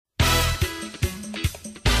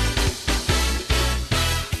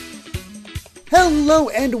Hello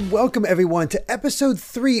and welcome everyone to episode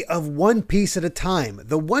 3 of One Piece at a Time,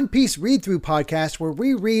 the One Piece read-through podcast where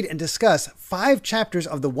we read and discuss 5 chapters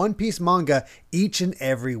of the One Piece manga each and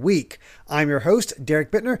every week. I'm your host,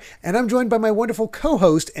 Derek Bittner, and I'm joined by my wonderful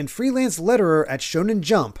co-host and freelance letterer at Shonen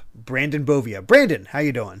Jump, Brandon Bovia. Brandon, how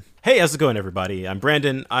you doing? Hey, how's it going, everybody? I'm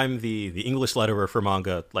Brandon. I'm the English letterer for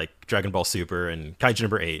manga like Dragon Ball Super and Kaiju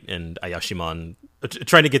number 8 and Ayashimon.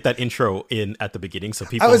 Trying to get that intro in at the beginning so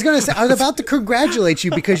people... I was about to congratulate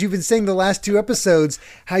you because you've been saying the last 2 episodes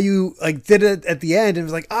how you did it at the end and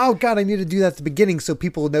was like, oh God, I need to do that at the beginning so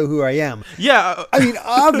people know who I am. Yeah. I mean,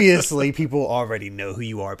 obviously people already know who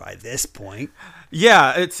you are by this point.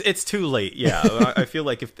 Yeah, it's too late. Yeah, I feel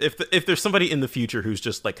like if there's somebody in the future who's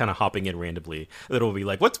just like kind of hopping in randomly, it'll be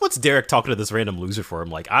like, what's Derek talking to this random loser for?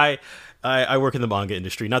 I'm like, I work in the manga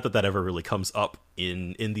industry. Not that ever really comes up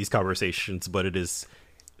in these conversations, but it is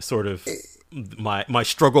sort of my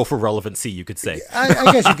struggle for relevancy, you could say.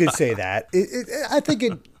 I guess you could say that. I think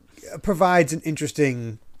it provides an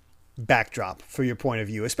interesting backdrop for your point of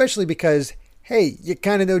view, especially because, hey, you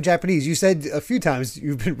kind of know Japanese. You said a few times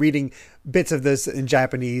you've been reading bits of this in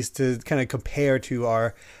Japanese to kind of compare to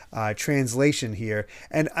our translation here.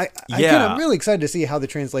 And I'm really excited to see how the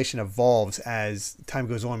translation evolves as time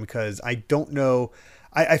goes on, because I don't know.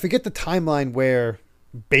 I forget the timeline where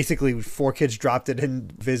basically 4Kids dropped it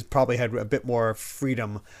and Viz probably had a bit more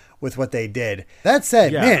freedom with what they did. That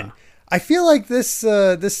said, man, I feel like this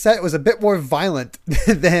set was a bit more violent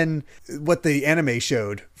than what the anime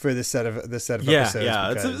showed for this set of episodes.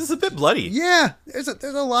 Yeah, it's a bit bloody. Yeah, there's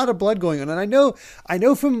a lot of blood going on, and I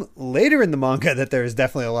know from later in the manga that there is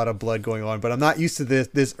definitely a lot of blood going on, but I'm not used to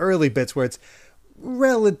this early bits where it's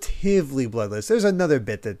relatively bloodless. There's another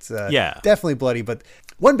bit that's definitely bloody, but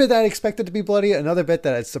one bit that I expected to be bloody, another bit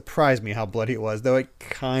that it surprised me how bloody it was, though it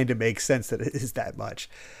kind of makes sense that it is that much.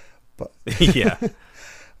 But yeah.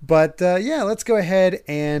 But let's go ahead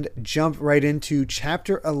and jump right into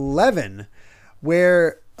chapter 11,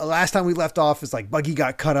 where last time we left off is like Buggy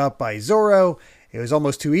got cut up by Zoro. It was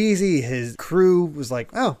almost too easy. His crew was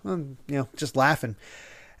like, just laughing.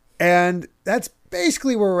 And that's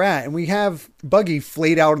basically where we're at. And we have Buggy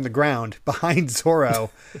flayed out on the ground behind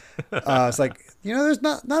Zoro. It's like, there's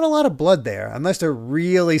not a lot of blood there unless they're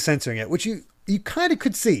really censoring it, which you kind of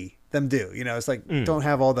could see them do. It's like, don't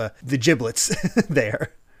have all the giblets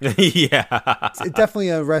there. Yeah, it's definitely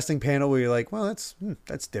a resting panel where you're like, well,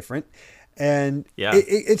 that's different. And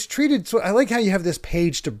it's treated. So I like how you have this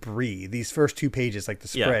page to breathe, these first 2 pages, like the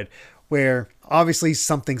spread, where obviously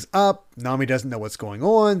something's up. Nami doesn't know what's going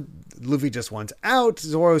on. Luffy just wants out.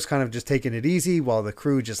 Zoro's kind of just taking it easy while the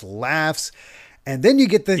crew just laughs. And then you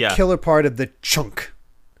get the killer part of the chunk.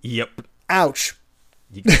 Yep. Ouch.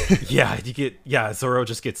 Zoro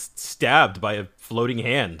just gets stabbed by a floating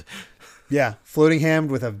hand. Yeah, floating hand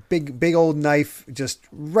with a big old knife just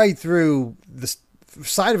right through the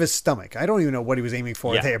side of his stomach. I don't even know what he was aiming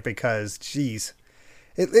for there because, geez.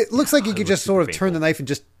 It looks like he could just sort of turn the knife and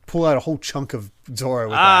just pull out a whole chunk of Zoro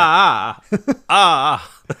with that.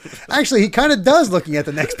 Actually, he kind of does looking at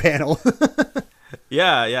the next panel.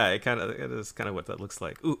 Yeah, it is kind of what that looks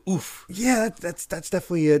like. Oof. Yeah, that's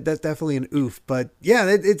definitely an oof. But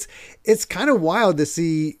yeah, it's kind of wild to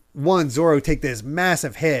see Zoro take this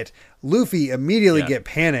massive hit. Luffy immediately get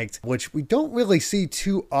panicked, which we don't really see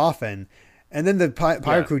too often. And then the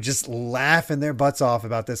pirate crew just laughing their butts off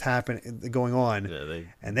about this going on. Yeah,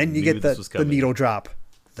 and then you get the needle drop,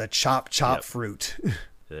 the chop fruit.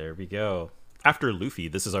 There we go. After Luffy,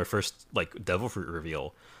 this is our first devil fruit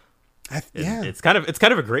reveal. It's kind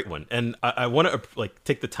of a great one, and I want to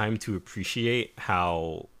take the time to appreciate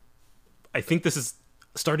how I think this is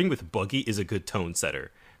starting with Buggy is a good tone setter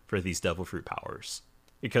for these devil fruit powers,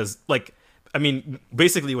 because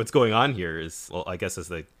basically what's going on here is, well, I guess as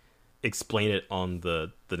they explain it on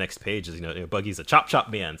the next page is Buggy's a chop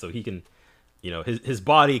man, so he can his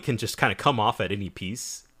body can just kind of come off at any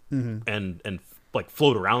piece and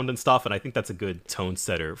float around and stuff, and I think that's a good tone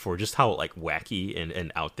setter for just how wacky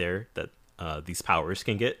and out there that these powers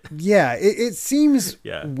can get. Yeah, it seems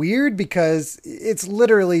weird because it's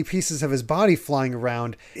literally pieces of his body flying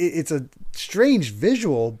around. It's a strange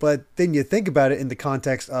visual, but then you think about it in the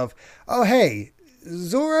context of, oh hey,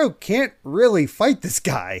 Zoro can't really fight this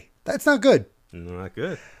guy. That's not good. Not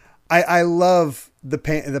good. I love the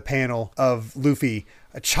panel of Luffy.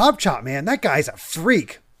 A chop man, that guy's a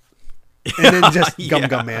freak. And then just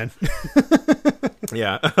Gum Man.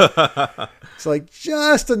 Yeah. It's like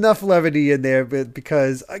just enough levity in there, but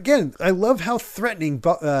because again, I love how threatening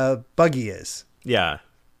Buggy is. Yeah.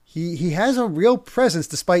 He has a real presence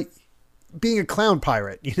despite being a clown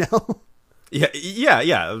pirate,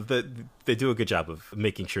 Yeah. They do a good job of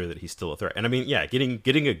making sure that he's still a threat. And I mean, yeah, getting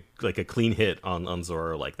a clean hit on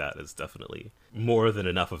Zoro like that is definitely more than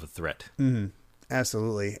enough of a threat. Mm-hmm.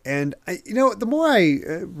 Absolutely. And the more I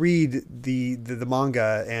read the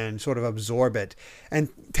manga and sort of absorb it and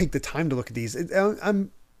take the time to look at these,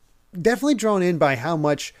 I'm definitely drawn in by how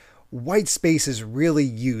much white space is really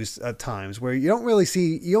used at times, where you don't really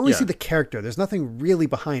see, you only see the character. There's nothing really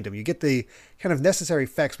behind him. You get the kind of necessary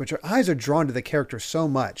effects, but your eyes are drawn to the character so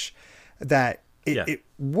much that it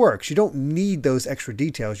works. You don't need those extra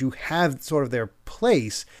details. You have sort of their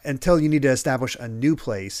place until you need to establish a new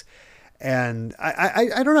place. And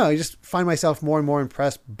I don't know. I just find myself more and more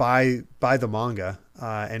impressed by the manga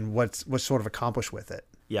and what's sort of accomplished with it.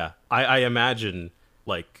 Yeah, I imagine,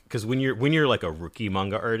 like, because when you're like a rookie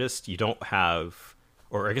manga artist, you don't have,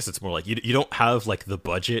 or I guess it's more like you don't have like the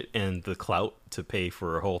budget and the clout to pay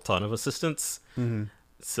for a whole ton of assistants. Mm-hmm.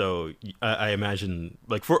 So I imagine,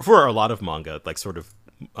 like, for a lot of manga, like sort of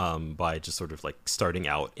by just sort of like starting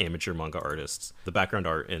out amateur manga artists, the background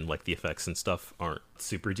art and like the effects and stuff aren't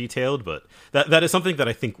super detailed, but that is something that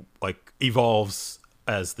I think like evolves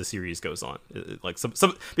as the series goes on. Like some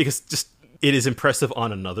because just it is impressive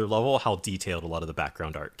on another level how detailed a lot of the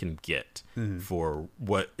background art can get for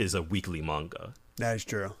what is a weekly manga. That is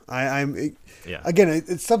true. Again,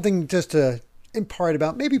 it's something just to impart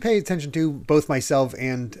about, maybe pay attention to, both myself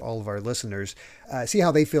and all of our listeners, see how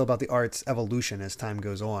they feel about the art's evolution as time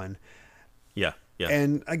goes on. Yeah.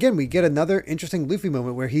 And again, we get another interesting Luffy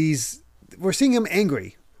moment where we're seeing him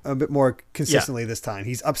angry a bit more consistently this time.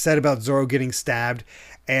 He's upset about Zoro getting stabbed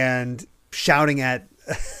and shouting at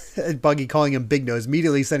Buggy, calling him Big Nose,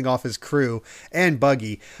 immediately sending off his crew and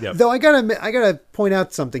Buggy. Yep. Though I gotta point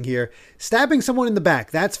out something here. Stabbing someone in the back,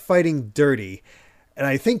 that's fighting dirty. And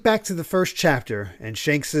I think back to the first chapter and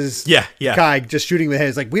Shanks's guy just shooting the head.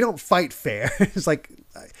 It's like, we don't fight fair. It's like,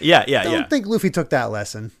 I don't think Luffy took that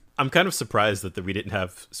lesson. I'm kind of surprised that we didn't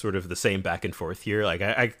have sort of the same back and forth here. Like,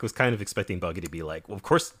 I was kind of expecting Buggy to be like, well, of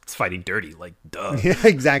course it's fighting dirty. Like, duh. Yeah,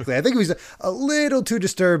 exactly. I think he was a little too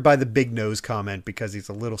disturbed by the Big Nose comment because he's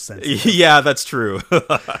a little sensitive. Yeah, that's true.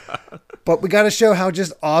 But we got to show how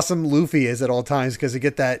just awesome Luffy is at all times, because you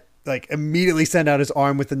get that, like, immediately send out his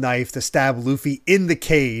arm with the knife to stab Luffy in the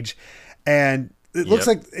cage. And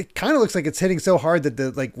it kind of looks like it's hitting so hard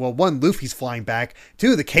that one, Luffy's flying back.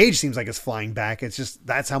 Two, the cage seems like it's flying back. It's just,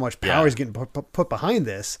 that's how much power is getting put behind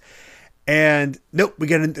this. And nope, we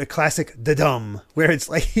get a classic da-dum, where it's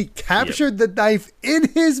like he captured the knife in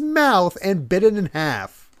his mouth and bit it in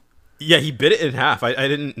half. Yeah, he bit it in half. I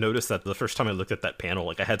didn't notice that the first time I looked at that panel.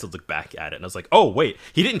 Like, I had to look back at it, and I was like, oh, wait,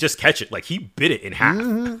 he didn't just catch it. Like, he bit it in half.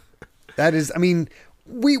 Mm-hmm. That is, I mean,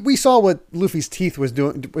 we saw what Luffy's teeth was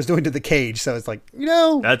doing to the cage, so it's like,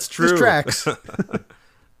 that's true. This tracks.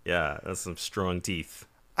 Yeah, that's some strong teeth.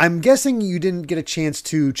 I'm guessing you didn't get a chance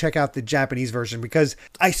to check out the Japanese version, because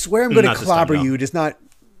I swear I'm going to clobber you. It is not.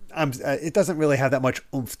 It doesn't really have that much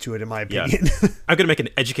oomph to it, in my opinion. Yeah. I'm going to make an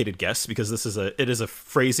educated guess, because it is a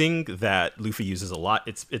phrasing that Luffy uses a lot.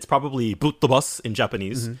 It's probably "buttobus" in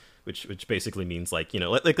Japanese. Mm-hmm. Which basically means like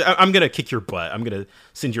I'm gonna kick your butt, I'm gonna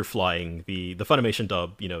send you flying. The Funimation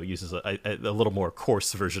dub uses a little more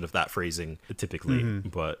coarse version of that phrasing typically,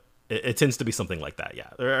 but it tends to be something like that.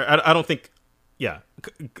 I don't think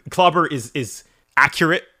clobber is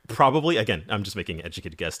accurate. Probably, again, I'm just making an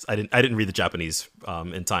educated guess. I didn't read the Japanese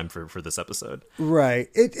in time for this episode. Right.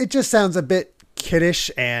 It just sounds a bit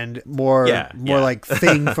kiddish and more like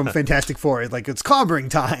Thing from Fantastic Four. Like, it's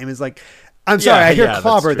clobbering time. It's like, I'm sorry, I hear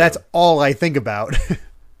clobber. That's all I think about.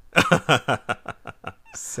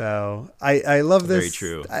 So I love this. Very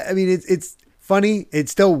true. I mean, it's funny. It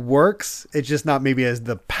still works. It's just not maybe as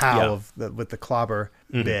the pow with the clobber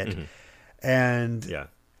bit. Mm-hmm. And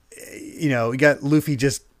we got Luffy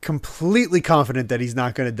just completely confident that he's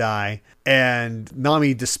not going to die, and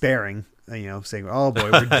Nami despairing. Saying, "Oh boy,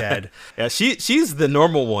 we're dead." Yeah, she's the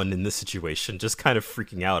normal one in this situation, just kind of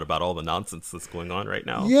freaking out about all the nonsense that's going on right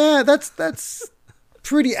now. Yeah, that's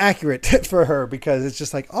pretty accurate for her, because it's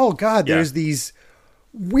just like, oh god, there's these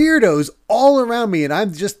weirdos all around me, and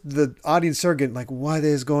I'm just the audience surrogate. Like, what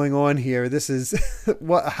is going on here? This is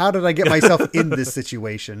how did I get myself in this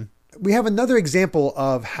situation? We have another example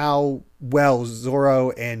of how well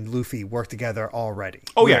Zoro and Luffy work together already.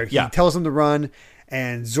 Oh yeah, he tells him to run,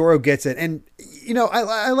 and Zoro gets it. And,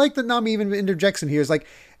 I like that Nami even interjects in here. It's like,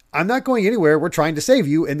 I'm not going anywhere. We're trying to save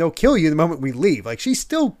you, and they'll kill you the moment we leave. Like, she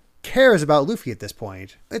still cares about Luffy at this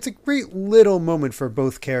point. It's a great little moment for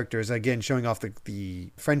both characters. Again, showing off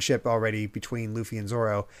the friendship already between Luffy and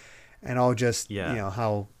Zoro, and all just,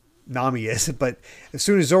 how Nami is. But as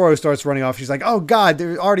soon as Zoro starts running off, she's like, "Oh God,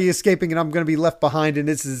 they're already escaping, and I'm going to be left behind, and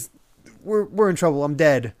we're in trouble. I'm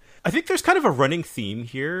dead." I think there's kind of a running theme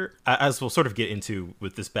here, as we'll sort of get into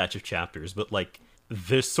with this batch of chapters, but like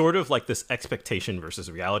there's sort of like this expectation versus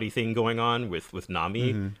reality thing going on with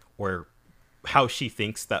Nami, where how she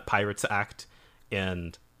thinks that pirates act,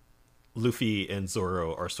 and Luffy and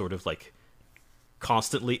Zoro are sort of like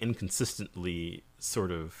constantly and consistently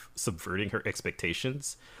sort of subverting her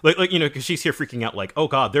expectations. Like, you know, because she's here freaking out like, oh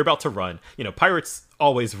God, they're about to run. You know, pirates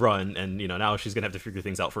always run, and, you know, now she's going to have to figure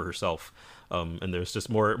things out for herself. And there's just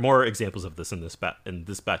more examples of this in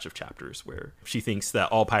this batch of chapters where she thinks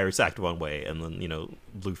that all pirates act one way, and then, you know,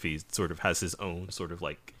 Luffy sort of has his own sort of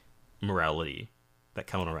like morality that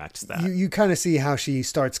counteracts that. You kind of see how she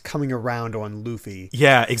starts coming around on Luffy.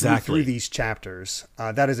 Yeah, exactly. Through these chapters.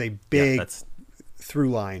 That is a big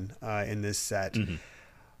through line in this set.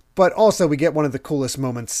 But also we get one of the coolest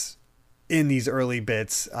moments in these early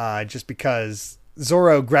bits, just because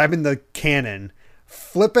Zoro grabbing the cannon,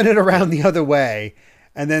 flipping it around the other way,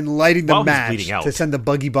 and then lighting the match to send the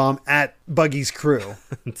buggy bomb at Buggy's crew.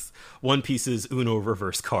 It's One Piece's Uno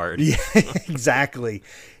reverse card. Yeah, exactly.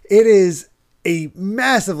 It is a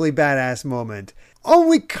massively badass moment,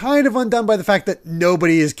 only kind of undone by the fact that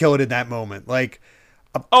nobody is killed in that moment. Like,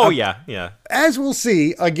 yeah. As we'll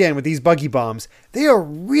see again with these buggy bombs, they are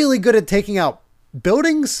really good at taking out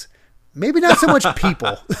buildings. Maybe not so much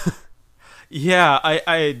people. Yeah,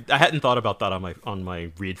 I hadn't thought about that on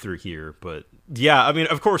my read through here, but yeah, I mean,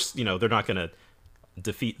 of course, you know, they're not gonna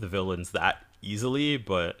defeat the villains that easily,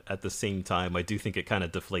 but at the same time, I do think it kind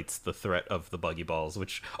of deflates the threat of the buggy balls,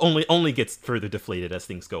 which only gets further deflated as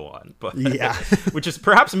things go on. But yeah, which is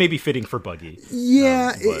perhaps maybe fitting for Buggy.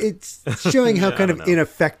 Yeah, it's showing how kind of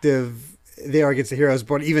ineffective they are against the heroes,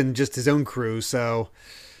 but even just his own crew. So,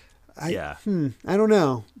 I don't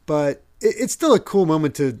know, but it's still a cool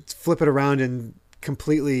moment to flip it around and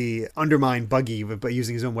completely undermine Buggy by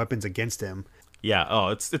using his own weapons against him.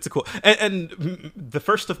 Yeah, it's a cool and the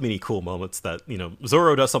first of many cool moments that, you know,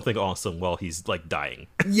 Zoro does something awesome while he's like dying.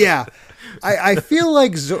 Yeah, I feel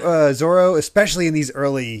like Zoro, especially in these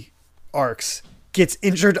early arcs, gets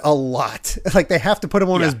injured a lot. Like they have to put him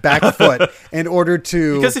on his back foot in order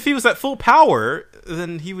to, because if he was at full power,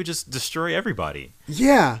 then he would just destroy everybody.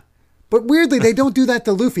 Yeah, but weirdly they don't do that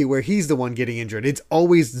to Luffy, where he's the one getting injured. It's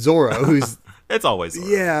always Zoro who's. It's always Zoro.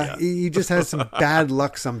 Yeah, he just has some bad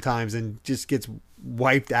luck sometimes and just gets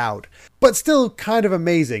wiped out. But still kind of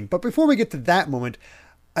amazing. But before we get to that moment,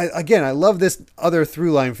 I love this other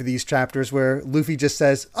through line for these chapters where Luffy just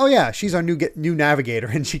says, "Oh yeah, she's our new navigator,"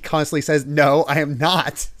 and she constantly says, "No, I am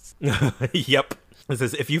not." Yep. It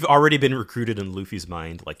says if you've already been recruited in Luffy's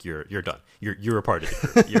mind, like you're done. You're a part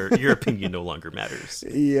of it. Your opinion no longer matters.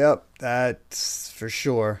 Yep, that's for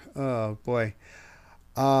sure. Oh boy.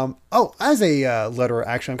 As a letter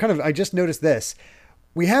action, I just noticed this.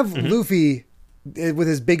 We have Luffy with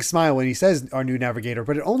his big smile when he says our new navigator,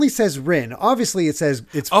 but it only says Rin. Obviously it says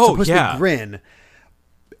it's supposed to be Grin.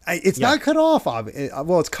 It's not cut off.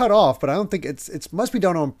 Well, it's cut off, but I don't think it must be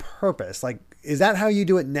done on purpose. Like, is that how you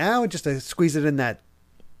do it now? Just to squeeze it in that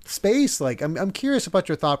space? Like, I'm curious about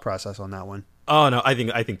your thought process on that one. Oh no, I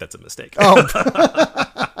think that's a mistake. Oh.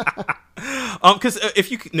 Because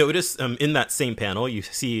if you notice, in that same panel, you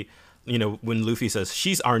see, you know, when Luffy says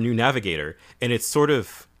she's our new navigator, and it's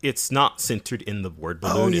not centered in the word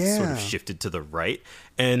balloon. It's sort of shifted to the right,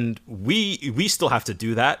 and we still have to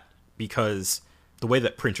do that because the way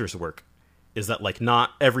that printers work is that like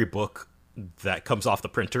not every book that comes off the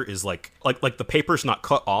printer is like the paper's not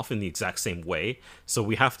cut off in the exact same way, so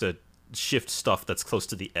we have to shift stuff that's close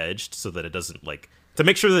to the edge so that it doesn't to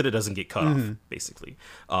make sure that it doesn't get cut off, basically.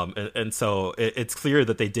 And so it's clear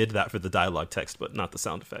that they did that for the dialogue text, but not the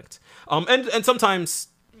sound effect. And sometimes,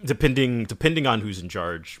 depending on who's in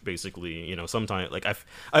charge, basically, you know, sometimes like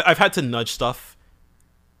I've had to nudge stuff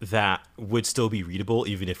that would still be readable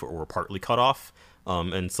even if it were partly cut off.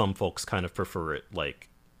 And some folks kind of prefer it like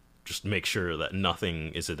just make sure that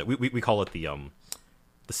nothing is that we call it the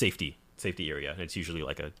safety area. And it's usually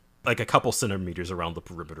like a couple centimeters around the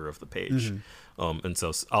perimeter of the page. And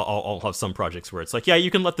so I'll have some projects where it's like, yeah, you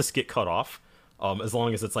can let this get cut off as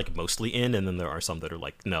long as it's like mostly in, and then there are some that are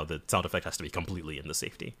like, no, the sound effect has to be completely in the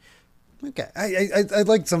safety. Okay, I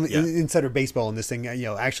like some insider baseball in this thing. You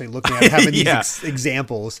know, actually looking at having these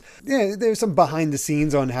examples. Yeah, there's some behind the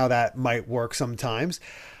scenes on how that might work sometimes.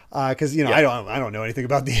 Because you know, I don't know anything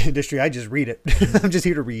about the industry. I just read it. I'm just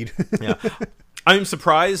here to read. Yeah, I'm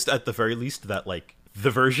surprised at the very least that like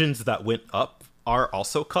the versions that went up are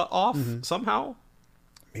also cut off somehow.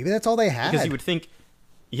 Maybe that's all they had. Because you would think,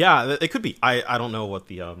 Yeah, it could be. I don't know what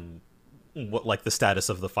the what like the status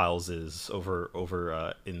of the files is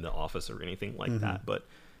over in the office or anything like that, but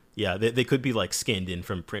yeah, they could be like scanned in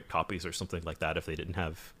from print copies or something like that if they didn't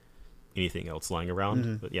have anything else lying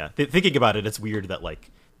around. But yeah, thinking about it, it's weird that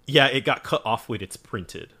like, yeah, it got cut off when it's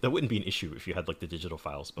printed. That wouldn't be an issue if you had like the digital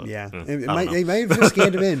files, but yeah, they might have just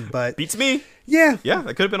scanned them in, but beats me. Yeah,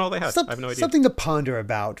 that could have been all they had. I have no idea. Something to ponder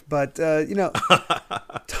about, but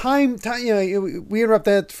time. We interrupt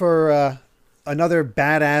that for another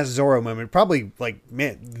badass Zoro moment. Probably like,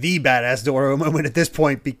 man, the badass Zoro moment at this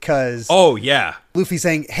point, because Luffy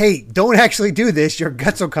saying, "Hey, don't actually do this. Your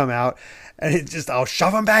guts will come out." And it's just, I'll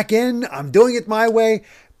shove him back in. I'm doing it my way.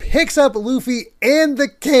 Picks up Luffy and the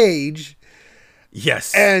cage.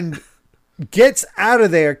 Yes. And gets out of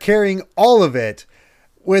there carrying all of it,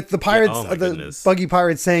 with the pirates, the buggy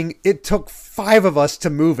pirates saying, "It took 5 of us to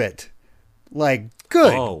move it." Like,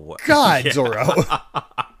 good God, Zoro.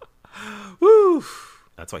 Woo.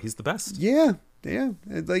 That's why he's the best. Yeah.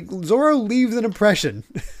 It's like, Zoro leaves an impression.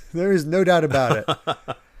 There is no doubt about it.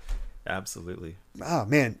 Absolutely. Oh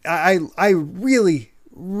man, I really,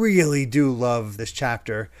 really do love this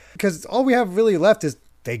chapter, because all we have really left is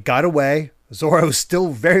they got away. Zoro's still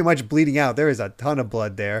very much bleeding out. There is a ton of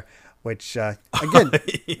blood there, which again,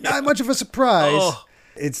 not much of a surprise.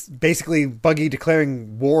 It's basically Buggy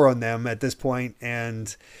declaring war on them at this point, and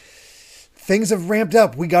things have ramped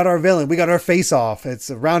up. We got our villain. We got our face off. It's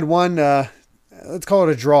round 1. Let's call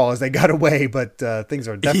it a draw, as they got away, but things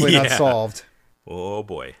are definitely not solved. Oh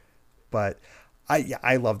boy. But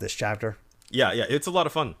I love this chapter. Yeah, it's a lot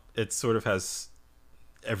of fun. It sort of has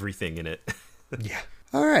everything in it. Yeah.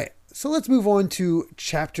 All right. So let's move on to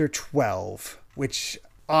chapter 12, which,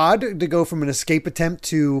 odd to go from an escape attempt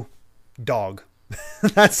to dog.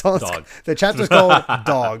 That's all. Dog. The chapter's called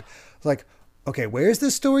Dog. It's like, okay, where's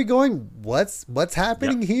this story going? What's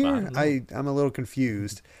happening here? I'm a little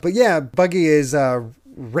confused. But yeah, Buggy is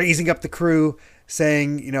raising up the crew,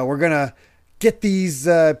 saying, we're going to get these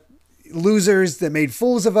losers that made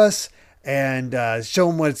fools of us and show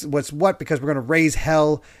them what's what, because we're going to raise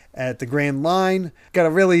hell at the Grand Line. Got a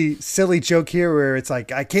really silly joke here where it's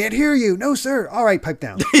like, "I can't hear you." "No, sir." "All right, pipe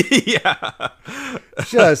down." Yeah.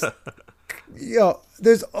 Just,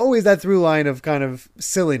 there's always that through line of kind of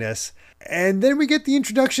silliness. And then we get the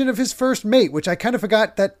introduction of his first mate, which I kind of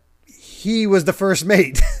forgot that he was the first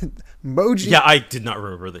mate. Moji. Yeah, I did not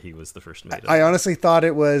remember that he was the first mate. I honestly thought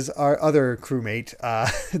it was our other crewmate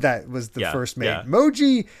that was the first mate. Yeah.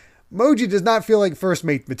 Moji does not feel like first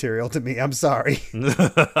mate material to me. I'm sorry.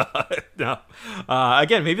 No.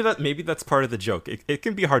 Again, maybe that's part of the joke. It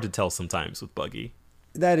can be hard to tell sometimes with Buggy.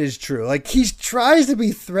 That is true. Like, he tries to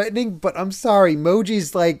be threatening, but I'm sorry.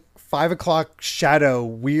 Moji's like 5 o'clock shadow,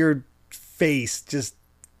 weird face just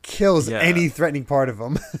kills any threatening part of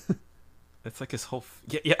him. It's like his whole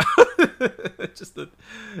just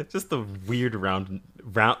the weird round.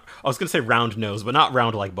 I was gonna say round nose, but not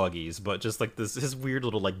round like Buggy's, but just like his weird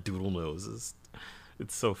little like doodle nose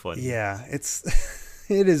it's so funny. Yeah, it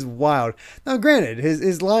is wild. Now, granted,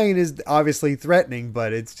 his line is obviously threatening,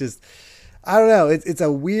 but it's just, I don't know. It's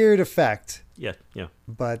a weird effect. Yeah.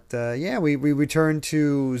 But we return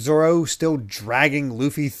to Zoro still dragging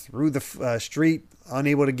Luffy through the street,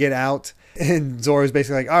 unable to get out. And Zoro's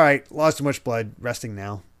basically like, "All right, lost too much blood, resting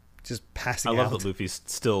now." Just passing out. I love that Luffy's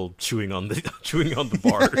still chewing on the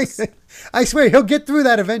bars. I swear, he'll get through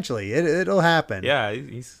that eventually. It'll happen. Yeah,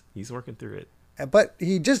 he's working through it. But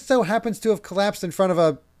he just so happens to have collapsed in front of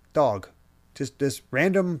a dog. Just this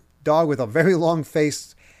random dog with a very long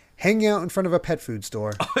face hanging out in front of a pet food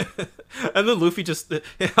store. And then Luffy just,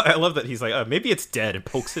 I love that he's like, maybe it's dead, and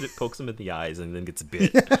pokes him in the eyes and then gets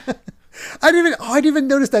bit. Yeah. I didn't even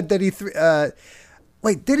notice that. Did he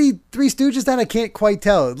did he Three Stooges that? I can't quite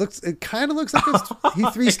tell. It kind of looks like he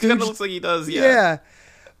Three Stooges. It kind of looks like he does, yeah. Yeah.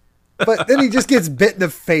 But then he just gets bit in the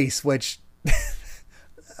face, which,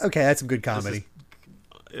 okay, that's some good comedy.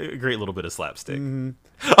 A great little bit of slapstick. Mm-hmm.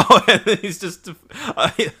 Oh, and then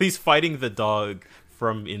he's fighting the dog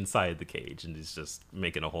from inside the cage, and he's just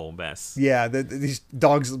making a whole mess. Yeah, these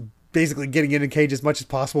dogs basically getting in the cage as much as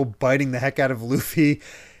possible, biting the heck out of Luffy.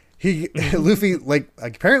 Luffy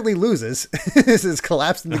apparently loses. This is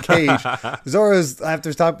collapsed in the cage. Zoro's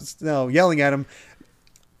after yelling at him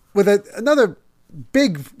with another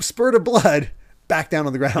big spurt of blood back down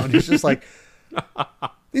on the ground. He's just like,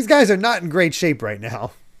 these guys are not in great shape right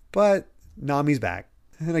now. But Nami's back,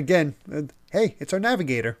 and again, hey, it's our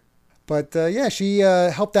navigator. But she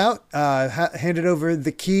helped out, handed over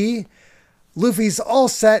the key. Luffy's all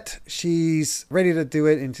set. She's ready to do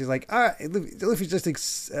it. And she's like, all right, Luffy's just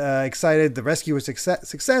excited. The rescue was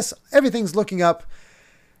success. Everything's looking up.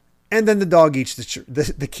 And then the dog eats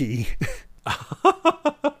the key.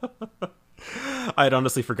 I had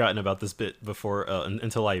honestly forgotten about this bit before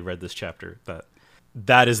until I read this chapter.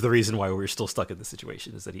 That is the reason why we're still stuck in this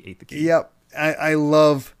situation, is that he ate the key. Yep. I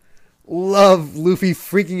love Luffy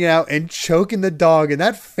freaking out and choking the dog, and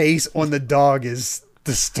that face on the dog is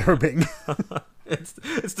disturbing.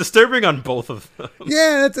 It's disturbing on both of them.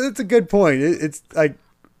 Yeah, that's a good point. It's like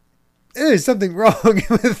there's something wrong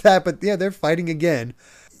with that, but yeah, they're fighting again.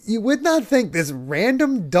 You would not think this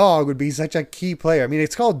random dog would be such a key player. I mean,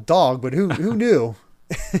 it's called Dog, but who knew?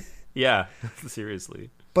 Yeah, seriously.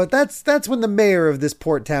 But that's when the mayor of this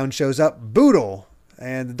port town shows up, Boodle,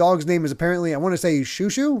 and the dog's name is apparently, I want to say,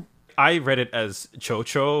 Shushu. I read it as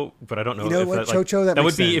Chocho, but I don't know. You know if what, that, Chocho? That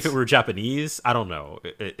would be sense. if it were Japanese. I don't know.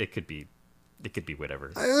 It could be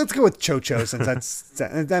whatever. Let's go with Chocho since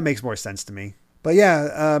that makes more sense to me. But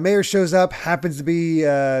yeah, mayor shows up, happens to be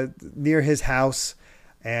near his house,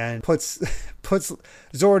 and puts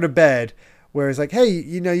Zoro to bed. Where it's like, hey,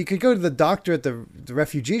 you could go to the doctor at the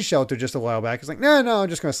refugee shelter just a while back. It's like, no, I'm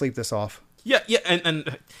just going to sleep this off. Yeah,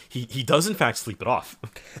 and he does in fact sleep it off.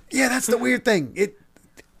 Yeah, that's the weird thing.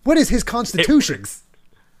 What is his constitution?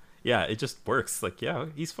 Yeah, it just works. Like, yeah,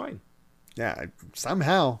 he's fine. Yeah,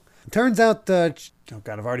 somehow. Turns out, oh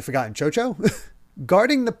God, I've already forgotten. Chocho?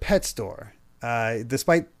 Guarding the pet store,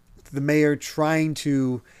 despite the mayor trying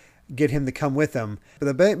to get him to come with him.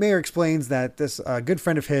 But the mayor explains that this good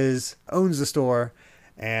friend of his owns the store,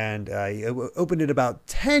 and he opened it about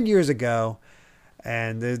 10 years ago,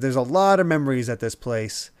 and there's a lot of memories at this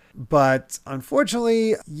place. But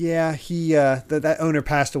unfortunately, yeah, that owner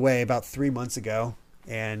passed away about 3 months ago,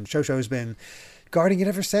 and Chocho's been guarding it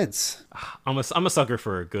ever since. I'm a sucker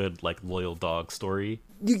for a good, like, loyal dog story.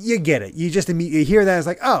 You get it. You just immediately hear that, it's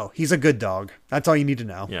like, oh, he's a good dog. That's all you need to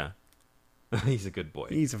know. Yeah. He's a good boy.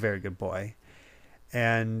 He's a very good boy.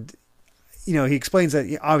 And, he explains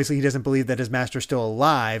that obviously he doesn't believe that his master's still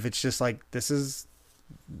alive. It's just like, this is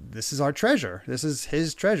our treasure. This is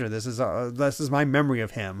his treasure. This is my memory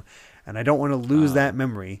of him. And I don't want to lose that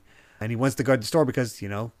memory. And he wants to guard the store because,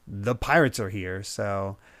 the pirates are here.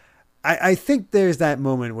 So I think there's that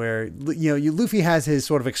moment where, Luffy has his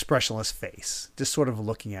sort of expressionless face, just sort of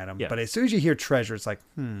looking at him. Yeah. But as soon as you hear treasure, it's like,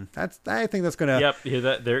 I think that's going to... Yep, you hear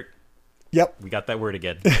that there? Yep. We got that word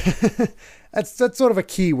again. That's sort of a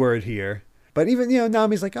key word here. But even,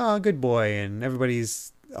 Nami's like, oh, good boy. And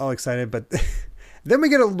everybody's all excited. But then we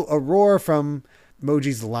get a roar from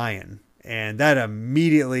Moji's lion. And that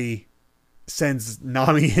immediately sends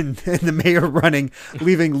Nami and the mayor running,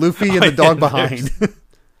 leaving Luffy and the dog behind.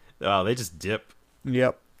 They just dip.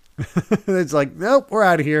 Yep. It's like, nope, we're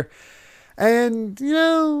out of here. And,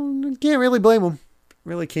 can't really blame them.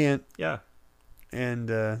 Really can't. Yeah.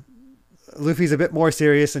 And, Luffy's a bit more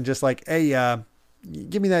serious and just like, hey,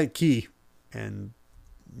 give me that key. And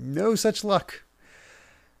no such luck.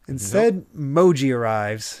 Instead, Moji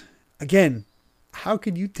arrives. Again, how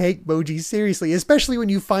can you take Moji seriously? Especially when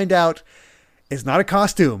you find out it's not a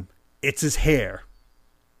costume. It's his hair.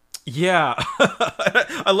 Yeah.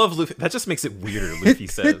 I love Luffy. That just makes it weirder, Luffy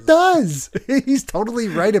says. It does. He's totally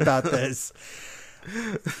right about this.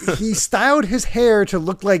 He styled his hair to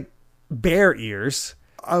look like bear ears.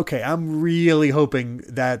 Okay, I'm really hoping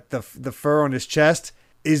that the fur on his chest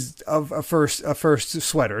is of a first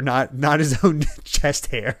sweater, not his own chest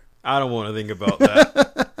hair. I don't want to think about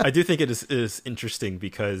that. I do think it is interesting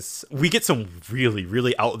because we get some really,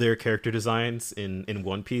 really out there character designs in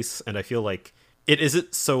One Piece, and I feel like it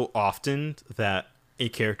isn't so often that a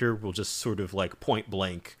character will just sort of like point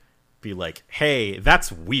blank be like, hey,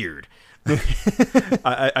 that's weird.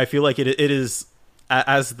 I feel like it is,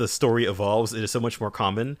 as the story evolves, it is so much more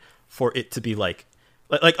common for it to be like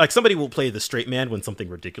somebody will play the straight man when something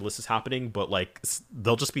ridiculous is happening, but like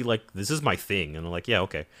they'll just be like, this is my thing, and I'm like, yeah,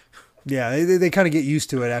 okay. Yeah, they kind of get used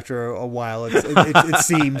to it after a while. It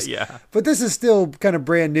seems. Yeah. But this is still kind of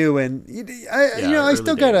brand new, and I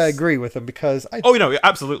still gotta agree with them because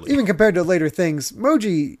absolutely. Even compared to later things,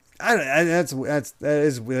 Moji, that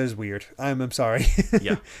is weird. I'm sorry.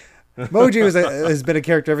 Yeah. Moji has been a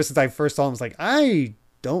character ever since I first saw him. I was like, I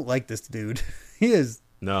don't like this dude. He is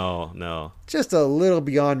no just a little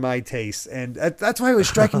beyond my taste, and that's why it was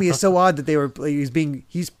striking me as so odd that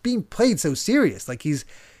he's being played so serious, like he's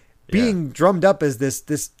being drummed up as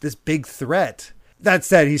this big threat. That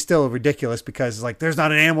said, he's still ridiculous because like there's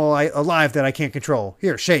not an animal alive that I can't control.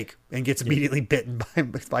 Here, shake, and gets immediately bitten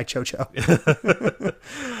by Cho-Cho.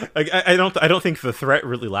 I don't think the threat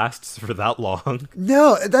really lasts for that long.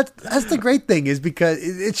 No, that's the great thing is because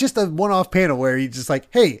it's just a one-off panel where he's just like,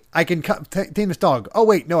 hey, I can tame this dog. Oh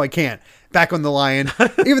wait, no, I can't. Back on the lion.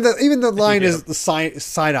 Even the lion is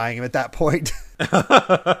side-eyeing him at that point.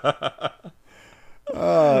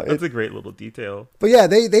 That's a great little detail. But yeah,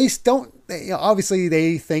 they don't. Obviously,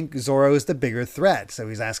 they think Zoro is the bigger threat, so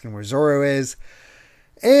he's asking where Zoro is,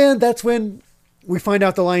 and that's when we find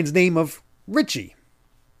out the lion's name of Richie.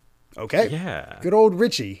 Okay, yeah, good old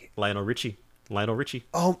Richie. Lionel Richie.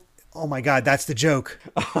 Oh my God, that's the joke.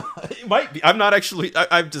 It might be. I'm not actually.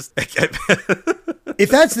 I'm just. If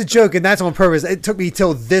that's the joke and that's on purpose, it took me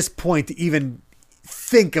till this point to even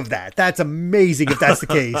think of that. That's amazing if that's the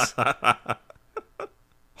case.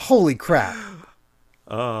 Holy crap.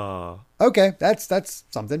 Oh. Okay, that's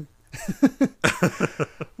something.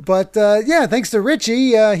 But yeah, thanks to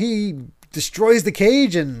Richie, he destroys the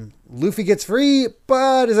cage and Luffy gets free,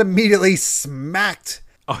 but is immediately smacked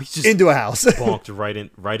into a house. Bonked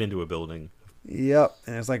right into a building. Yep.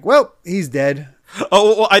 And it's like, well, he's dead.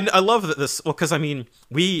 Oh, well, I love that this. Well, because I mean,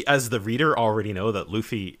 we as the reader already know that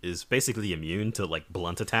Luffy is basically immune to like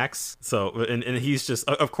blunt attacks. So, and he's just,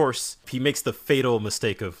 of course, he makes the fatal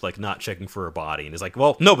mistake of like not checking for a body, and is like,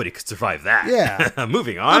 well, nobody could survive that. Yeah.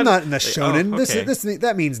 Moving on. I'm not in the shonen. Okay. This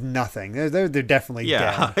that means nothing. They're definitely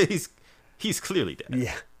dead. Yeah, he's clearly dead.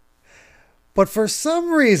 Yeah. But for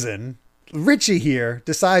some reason, Richie here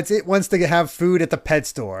decides it wants to have food at the pet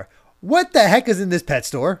store. What the heck is in this pet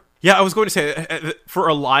store? Yeah, I was going to say, for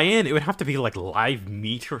a lion, it would have to be like live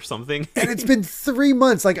meat or something. And it's been 3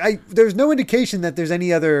 months. Like there's no indication that there's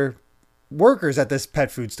any other workers at this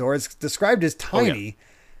pet food store. It's described as tiny. Oh, yeah.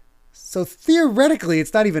 So theoretically,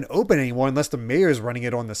 it's not even open anymore unless the mayor's running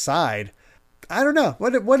it on the side. I don't know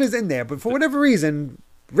what is in there, but for whatever reason,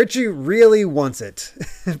 Richie really wants it.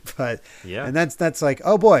 But yeah, and that's like,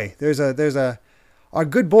 oh boy, there's our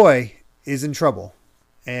good boy is in trouble.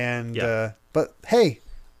 And but hey,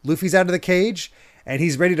 Luffy's out of the cage and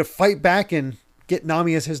he's ready to fight back and get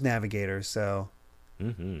Nami as his navigator. So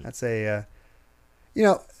that's a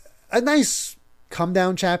nice come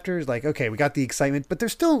down chapter. Is like, okay, we got the excitement, but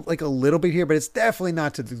there's still like a little bit here, but it's definitely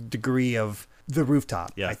not to the degree of the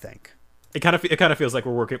rooftop. Yeah. I think it kind of feels like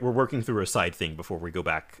we're working through a side thing before we go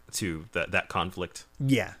back to that conflict.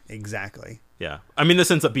 Yeah, exactly. Yeah, I mean,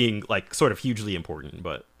 this ends up being like sort of hugely important,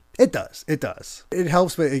 but. It does. It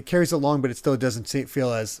helps, but it carries along, but it still doesn't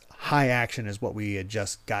feel as high action as what we had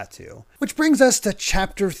just got to. Which brings us to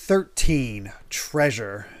chapter 13,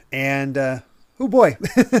 Treasure. And, oh boy,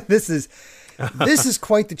 this is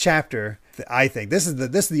quite the chapter, I think. This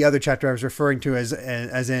is the other chapter I was referring to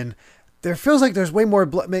as in, there feels like there's way more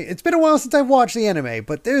blood. It's been a while since I've watched the anime,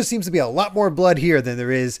 but there seems to be a lot more blood here than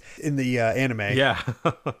there is in the anime. Yeah.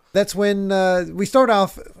 That's when we start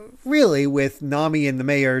off really with Nami and the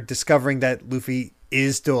mayor discovering that Luffy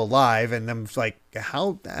is still alive. And I'm like,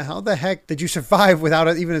 how the heck did you survive without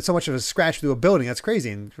even so much of a scratch through a building? That's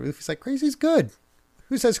crazy. And Luffy's like, crazy's good.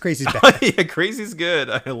 Who says crazy's bad? Yeah, crazy's good.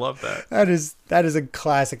 I love that. That is a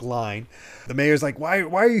classic line. The mayor's like, why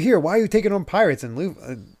are you here? Why are you taking on pirates? And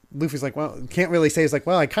Luffy's like, well, can't really say. It's like,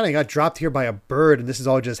 well, I kind of got dropped here by a bird and this is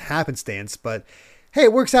all just happenstance. But hey,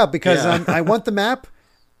 it works out because I want the map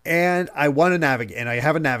and I want to navigate and I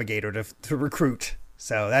have a navigator to recruit.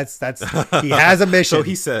 So that's he has a mission. So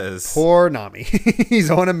he says, poor Nami, he's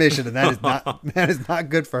on a mission and that is not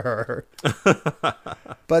good for her.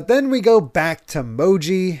 But then we go back to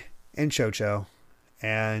Moji and Cho-Cho,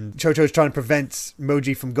 and Cho-Cho's trying to prevent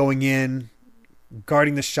Moji from going in,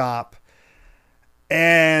 guarding the shop.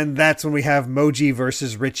 And that's when we have Moji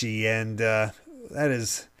versus Richie. And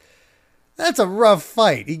that's a rough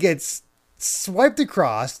fight. He gets swiped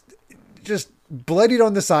across, just bloodied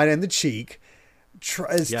on the side and the cheek.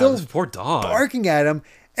 Still poor dog barking at him.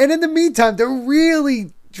 And in the meantime, to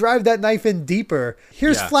really drive that knife in deeper,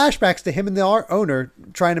 here's flashbacks to him and the owner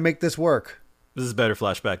trying to make this work. This is better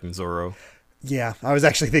flashback than Zoro. Yeah, I was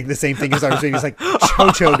actually thinking the same thing as I was reading. It's like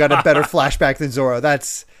Cho-Cho got a better flashback than Zoro.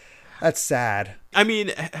 That's sad. I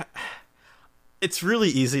mean, it's really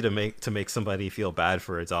easy to make somebody feel bad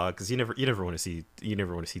for a dog because you never want to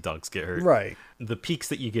see dogs get hurt. Right. The peaks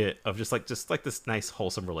that you get of just like this nice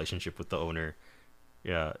wholesome relationship with the owner.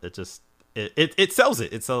 Yeah, it sells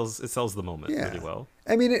it. It sells the moment really well.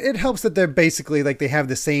 I mean, it helps that they're basically like they have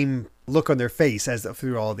the same look on their face as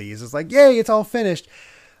through all these. It's like, yay, it's all finished.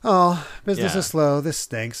 oh, business is slow. This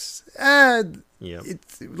stinks.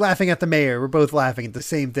 It's laughing at the mayor. We're both laughing at the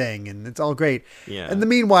same thing, and it's all great. Yeah. And the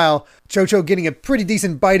meanwhile, Cho-Cho getting a pretty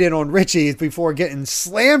decent bite in on Richie before getting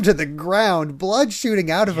slammed to the ground, blood shooting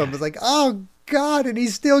out of him. It's like, oh God, and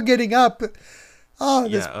he's still getting up. Oh,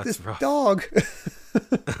 this dog.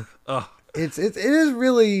 It is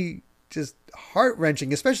really just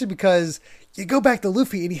heart-wrenching, especially because you go back to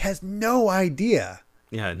Luffy and he has no idea.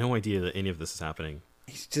 Yeah, no idea that any of this is happening.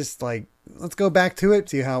 He's just like, let's go back to it,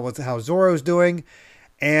 see how Zoro's doing.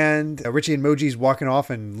 And Richie and Moji's walking off,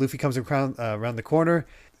 and Luffy comes around the corner.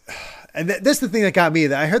 And that's the thing that got me.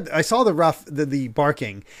 That I saw the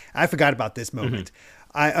barking. I forgot about this moment.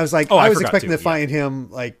 Mm-hmm. I was like, I was expecting to find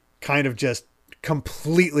him like kind of just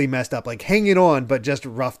completely messed up, like hanging on, but just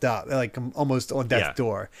roughed up, like almost on death's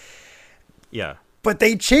door. Yeah. But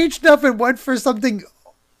they changed up and went for something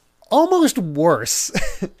almost worse.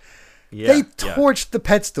 They torched the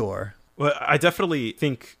pet store. Well, I definitely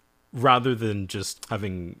think rather than just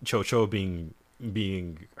having Cho-Cho being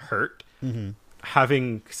hurt, given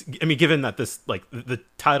that this, like, the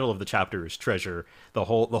title of the chapter is Treasure, the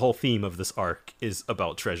whole theme of this arc is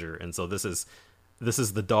about treasure, and so this is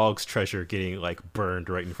the dog's treasure getting like burned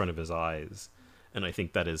right in front of his eyes. And I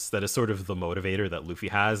think that is sort of the motivator that Luffy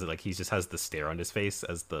has. Like, he just has the stare on his face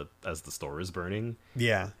as the store is burning.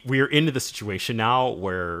 Yeah. We're into the situation now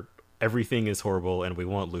where everything is horrible and we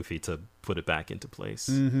want Luffy to put it back into place.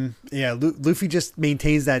 Mm-hmm. Yeah, Luffy just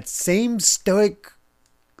maintains that same stoic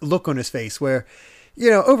look on his face where,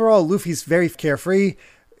 overall Luffy's very carefree,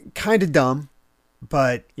 kind of dumb,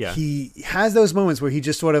 but he has those moments where he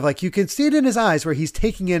just sort of like, you can see it in his eyes where he's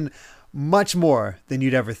taking in much more than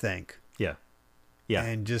you'd ever think. Yeah. Yeah.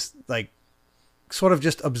 And just like sort of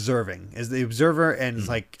just observing as the observer, and it's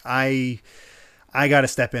like, I got to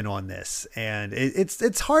step in on this. And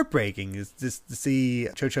it's heartbreaking. It's just to see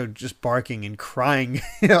Cho-Cho just barking and crying,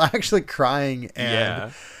 actually crying,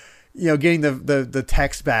 and, getting the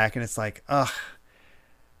text back, and it's like, ugh.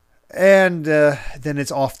 And then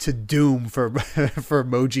it's off to doom for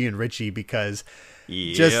Moji and Richie, because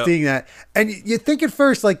just seeing that, and you think at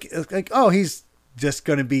first like, oh, he's just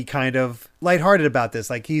going to be kind of lighthearted about this.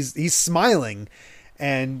 Like he's smiling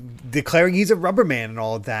and declaring he's a rubber man and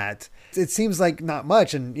all of that. It seems like not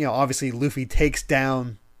much. And, obviously Luffy takes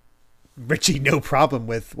down Richie no problem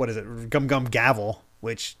with, what is it, Gum Gum Gavel,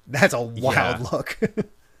 which that's a wild look.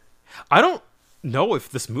 I don't know if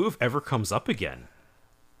this move ever comes up again.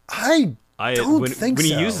 I don't think when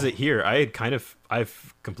so. he uses it here, I've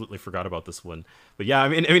completely forgot about this one. But yeah, I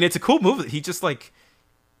mean, it's a cool move that he just like,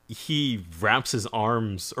 he wraps his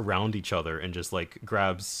arms around each other and just like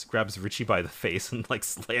grabs Richie by the face and like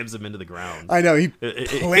slams him into the ground. I know, he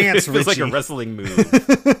plants Richie. It's like a wrestling move.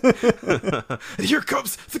 Here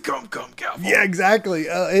comes the Gum Gum Gavel. Yeah, exactly.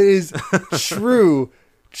 It is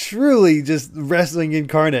truly just wrestling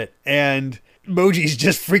incarnate. And Moji's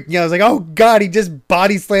just freaking out. I was like, oh God, he just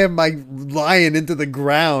body slammed my lion into the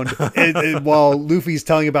ground. and while Luffy's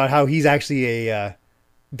telling about how he's actually a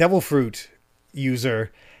devil fruit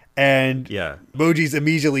user. And Moji's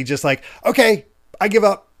immediately just like, okay, I give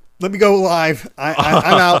up. Let me go live.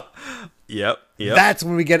 I'm out. Yep. That's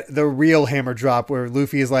when we get the real hammer drop where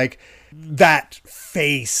Luffy is like, that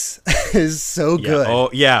face is so good. Oh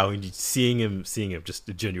yeah, when you seeing him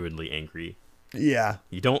just genuinely angry. Yeah.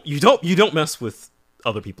 You don't mess with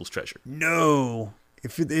other people's treasure. No.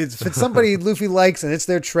 If it's somebody Luffy likes and it's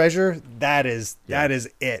their treasure, that is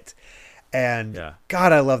it. And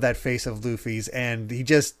God, I love that face of Luffy's, and he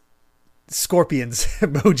just scorpions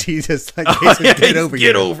Moji just like, get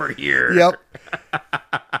over here. Yep.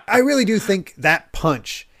 I really do think that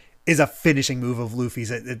punch is a finishing move of Luffy's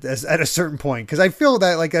at a certain point, because I feel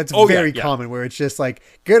that like that's very common, where it's just like,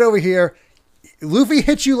 get over here. Luffy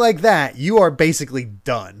hits you like that, you are basically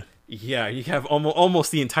done. Yeah, you have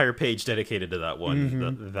almost the entire page dedicated to that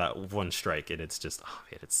one that one strike, and it's just, oh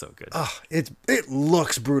man, it's so good. It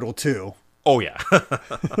looks brutal too. Oh yeah.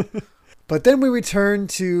 But then we return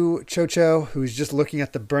to Cho-Cho, who's just looking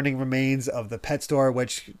at the burning remains of the pet store,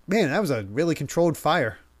 which, man, that was a really controlled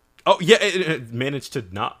fire. Oh yeah, it managed to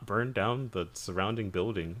not burn down the surrounding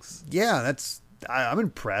buildings. Yeah, I'm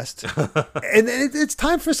impressed. And it's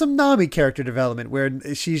time for some Nami character development,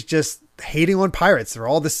 where she's just hating on pirates. They're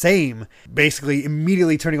all the same. Basically,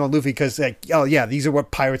 immediately turning on Luffy because, like, oh yeah, these are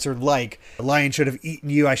what pirates are like. The lion should have eaten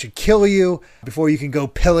you. I should kill you before you can go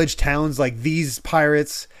pillage towns like these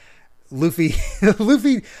pirates. Luffy,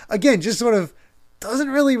 again, just sort of doesn't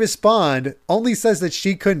really respond. Only says that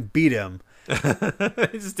she couldn't beat him. He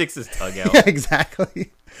just sticks his tongue out. Yeah,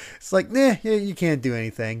 exactly. It's like, nah, you can't do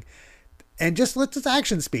anything. And just lets his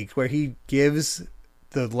action speak, where he gives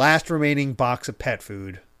the last remaining box of pet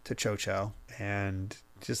food to Cho-Cho and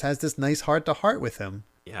just has this nice heart-to-heart with him.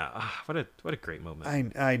 Yeah, what a great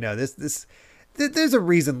moment. I know there's a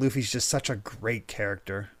reason Luffy's just such a great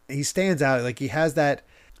character. He stands out, like he has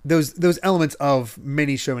those elements of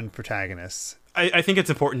many shonen protagonists. I think it's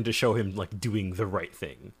important to show him like doing the right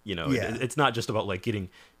thing. You know, it's not just about like getting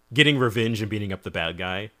revenge and beating up the bad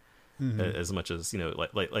guy, as much as, you know,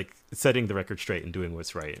 like setting the record straight and doing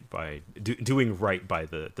what's right by doing right by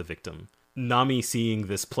the victim. Nami seeing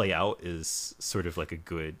this play out is sort of like a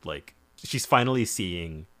good, like, she's finally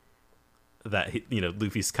seeing that, you know,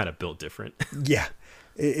 Luffy's kind of built different. Yeah.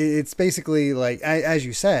 It's basically like, as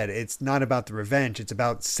you said, it's not about the revenge. It's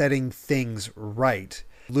about setting things right.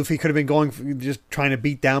 Luffy could have been going for just trying to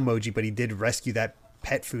beat down Moji, but he did rescue that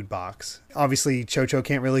pet food box. Obviously, Cho-Cho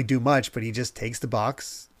can't really do much, but he just takes the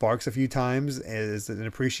box, barks a few times as an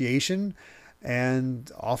appreciation, and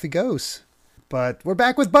off he goes. But we're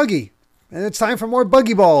back with Buggy, and it's time for more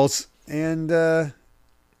Buggy Balls. And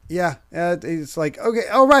it's like, okay,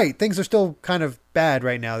 all right, things are still kind of bad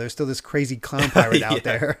right now. There's still this crazy clown pirate out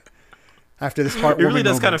there. After this heartwarming it really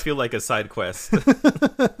does moment. kind of feel like a side quest.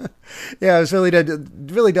 Yeah, it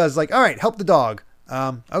really does. Like, all right, help the dog.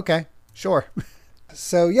 Okay, sure.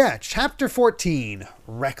 So yeah, chapter 14,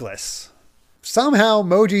 Reckless. Somehow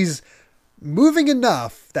Moji's moving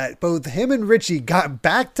enough that both him and Richie got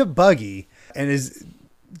back to Buggy and is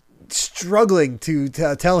struggling to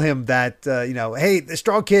tell him that, hey, the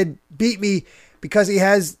Straw Kid beat me because he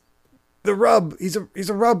has the rub. He's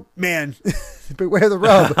a rub man. Beware the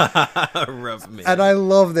rub. Rub man. And I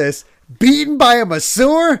love this. Beaten by a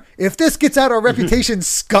masseur? If this gets out, our reputation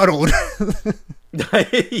scuttled.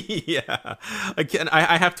 Yeah. Again,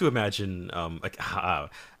 I have to imagine.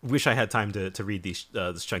 Wish I had time to read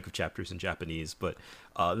this chunk of chapters in Japanese, but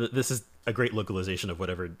this is a great localization of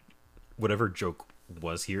whatever joke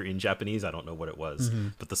was here in Japanese. I don't know what it was,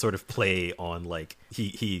 but the sort of play on like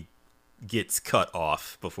he gets cut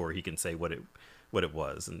off before he can say what it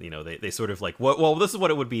was, and, you know, they sort of like, well, this is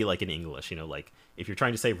what it would be like in English, you know, like if you're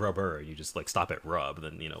trying to say rubber, you just like stop at rub,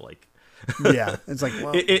 then, you know, like yeah, it's like,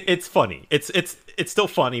 well, it's funny. It's still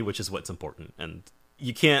funny, which is what's important, and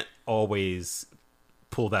you can't always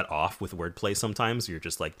pull that off with wordplay. Sometimes you're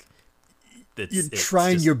just like, you're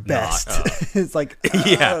trying your best. It's like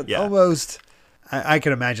yeah. Almost. I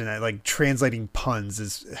can imagine that, like, translating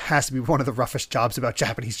puns has to be one of the roughest jobs about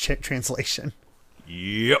Japanese translation.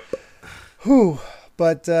 Yep. Whew.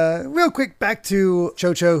 But real quick, back to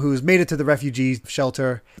Cho-Cho, who's made it to the refugee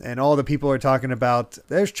shelter, and all the people are talking about,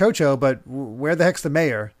 there's Cho-Cho, but where the heck's the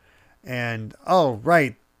mayor? And, oh,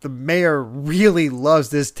 right, the mayor really loves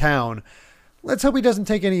this town. Let's hope he doesn't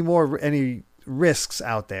take any risks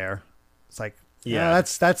out there. It's like, yeah,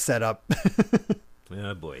 that's set up.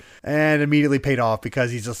 Oh, boy. And immediately paid off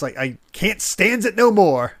because he's just like, I can't stand it no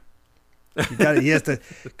more. He has to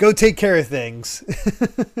go take care of things.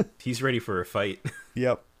 He's ready for a fight.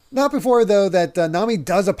 Yep. Not before, though, that Nami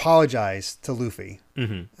does apologize to Luffy.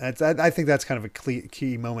 Mm-hmm. I think that's kind of a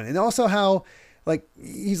key moment. And also how, like,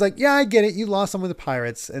 he's like, yeah, I get it. You lost some of the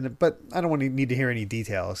pirates, but I don't need to hear any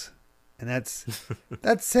details. And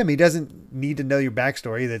that's him. He doesn't need to know your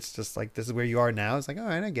backstory. That's just like, this is where you are now. It's like, all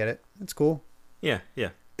right, I get it. It's cool. Yeah.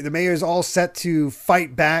 The mayor's all set to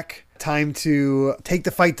fight back. Time to take the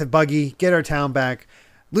fight to Buggy, get our town back.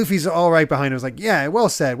 Luffy's all right behind him. He's like, yeah, well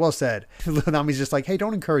said. Nami's just like, hey,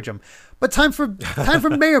 don't encourage him. But time for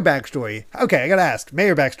mayor backstory. Okay, I gotta ask,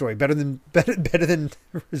 mayor backstory better than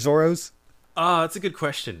Zoro's? It's a good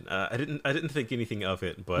question. I didn't think anything of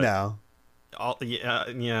it, but no.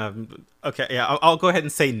 Yeah. Okay, yeah. I'll go ahead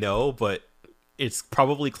and say no, but it's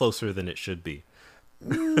probably closer than it should be.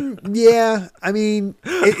 Yeah, I mean,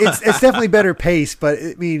 it's definitely better pace, but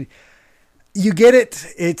I mean, you get it.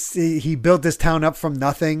 He built this town up from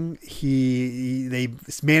nothing. They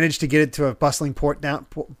managed to get it to a bustling port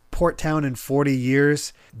town in 40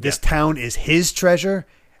 years. This town is his treasure.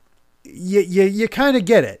 You kind of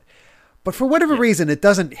get it, but for whatever reason, it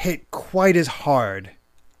doesn't hit quite as hard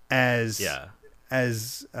as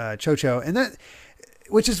Cho-Cho, and that.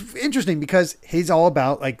 Which is interesting because he's all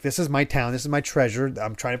about, like, this is my town, this is my treasure,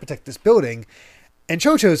 I'm trying to protect this building. And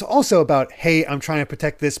Cho-Cho is also about, hey, I'm trying to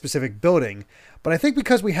protect this specific building. But I think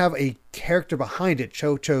because we have a character behind it,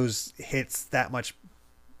 Cho-Cho's hits that much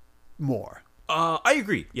more. I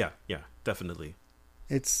agree. Yeah, definitely.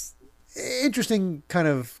 It's interesting kind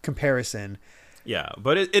of comparison. Yeah,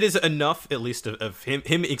 but it is enough, at least, of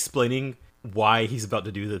him explaining why he's about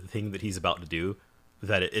to do the thing that he's about to do,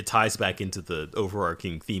 that it ties back into the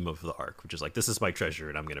overarching theme of the arc, which is like, this is my treasure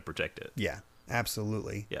and I'm going to protect it. Yeah,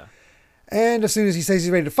 absolutely. Yeah. And as soon as he says he's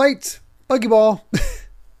ready to fight, Buggy Ball.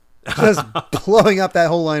 just blowing up that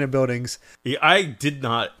whole line of buildings. Yeah, I did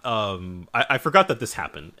not. I forgot that this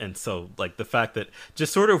happened, and so like the fact that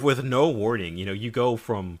just sort of with no warning, you go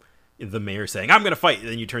from the mayor saying "I'm gonna fight," and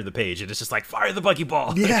then you turn the page, and it's just like fire the buggy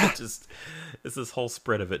ball. Yeah, it's this whole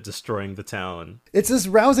spread of it destroying the town. It's this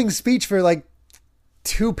rousing speech for like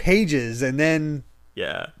 2 pages, and then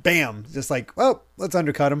bam, just like, well, let's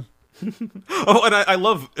undercut him. Oh, and I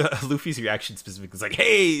love Luffy's reaction specifically. It's like,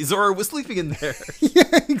 hey, Zoro was sleeping in there.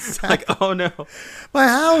 Yeah, exactly. Like, oh no, my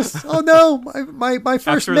house. Oh no, my first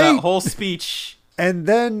After mate. that whole speech, and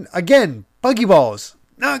then again, buggy balls.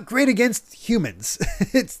 Not great against humans.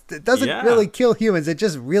 It doesn't really kill humans. It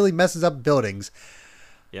just really messes up buildings.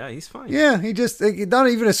 Yeah, he's fine. Yeah, he just not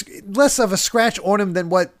even less of a scratch on him than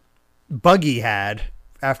what Buggy had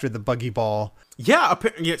after the buggy ball. Yeah,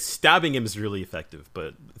 stabbing him is really effective,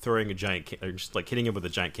 but throwing a giant, or just like hitting him with a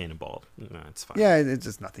giant cannonball, it's fine. Yeah, it's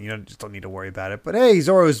just nothing. You just don't need to worry about it. But hey,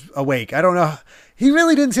 Zoro's awake. I don't know. He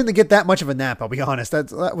really didn't seem to get that much of a nap, I'll be honest.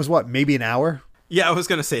 That was what, maybe an hour? Yeah, I was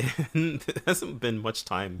gonna say there hasn't been much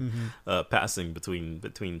time passing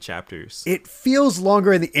between chapters. It feels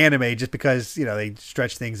longer in the anime just because they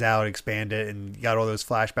stretch things out, expand it, and got all those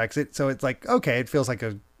flashbacks. So it's like, okay, it feels like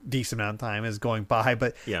a decent amount of time is going by,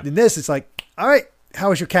 but in this it's like, all right, how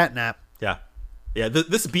was your cat nap? Yeah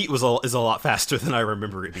this beat is a lot faster than I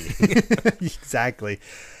remember it being. Exactly.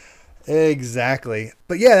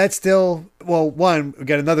 But yeah, that's still, well, one, we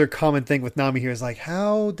got another common thing with Nami here is like,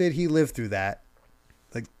 how did he live through that?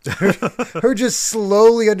 Like her just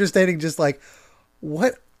slowly understanding, just like,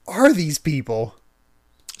 what are these people?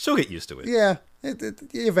 She'll get used to it. Yeah,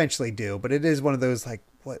 you eventually do, but it is one of those like,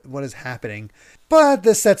 what is happening? But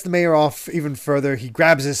this sets the mayor off even further. He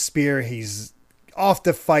grabs his spear. He's off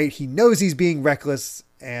to fight. He knows he's being reckless,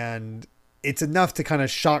 and it's enough to kind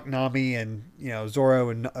of shock Nami, and Zoro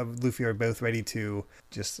and Luffy are both ready to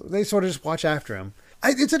they sort of just watch after him.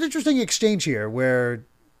 It's an interesting exchange here where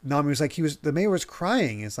Nami was like, the mayor was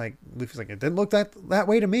crying. It's like, Luffy's like, it didn't look that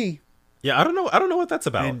way to me. Yeah, I don't know what that's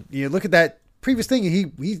about. And you look at that previous thing,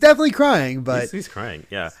 he's definitely crying, but he's crying.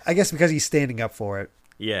 Yeah, I guess because he's standing up for it.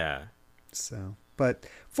 Yeah. So, but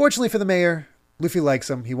fortunately for the mayor, Luffy likes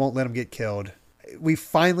him. He won't let him get killed. We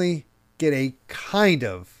finally get a kind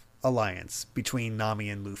of alliance between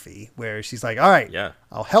Nami and Luffy, where she's like, all right,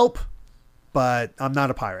 I'll help, but I'm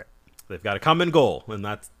not a pirate. They've got a common goal, and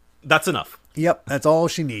that's enough. Yep, that's all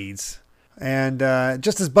she needs. And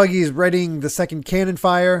just as Buggy is readying the second cannon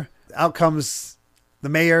fire, out comes the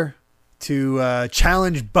mayor to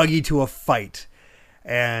challenge Buggy to a fight.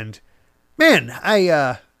 And man,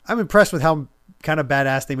 I'm impressed with how kind of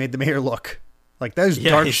badass they made the mayor look. Like those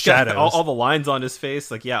dark shadows, all the lines on his face.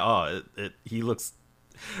 Like, he looks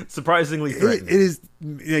surprisingly threatening. It is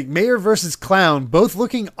like mayor versus clown, both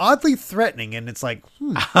looking oddly threatening, and it's like,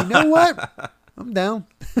 you know what? I'm down.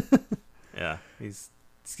 Yeah, he's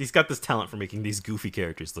got this talent for making these goofy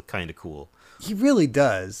characters look kind of cool. He really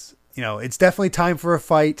does. It's definitely time for a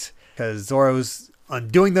fight because Zoro's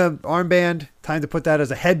undoing the armband. Time to put that as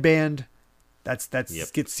a headband. That's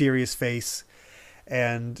get serious face.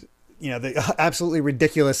 And the absolutely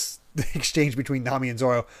ridiculous exchange between Nami and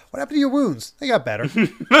Zoro. What happened to your wounds? They got better.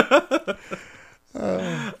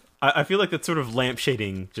 I feel like that's sort of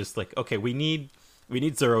lampshading, just like, okay, we need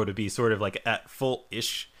Zoro to be sort of like at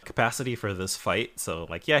full-ish capacity for this fight. So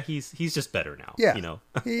like, he's just better now. Yeah,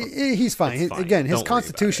 he's fine. Fine. Again, his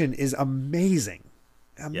constitution is amazing.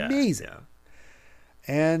 Amazing. Yeah.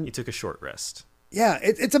 And he took a short rest. Yeah,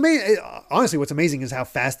 it's amazing. Honestly, what's amazing is how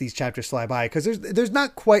fast these chapters fly by, because there's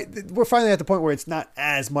not quite. We're finally at the point where it's not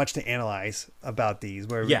as much to analyze about these.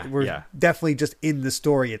 Where we're definitely just in the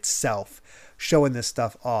story itself, showing this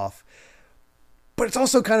stuff off. But it's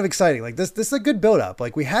also kind of exciting. Like this is a good build up.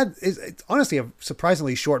 Like it's honestly a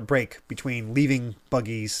surprisingly short break between leaving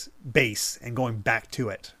Buggy's base and going back to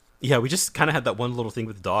it. Yeah, we just kind of had that one little thing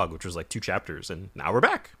with the dog, which was like 2 chapters, and now we're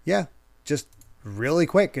back. Yeah, just really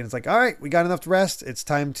quick, and it's like, all right, we got enough to rest. It's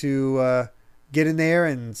time to get in there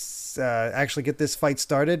and actually get this fight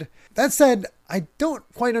started. That said, I don't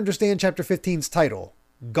quite understand Chapter 15's title,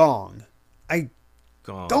 Gong. I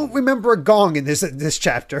don't remember a gong in this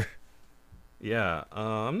chapter. Yeah,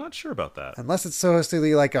 I'm not sure about that. Unless it's supposed to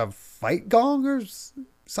be like a fight gong or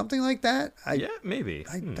something like that. Maybe.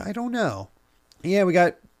 I don't know. Yeah, we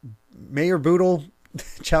got Mayor Boodle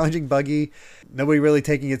challenging Buggy. Nobody really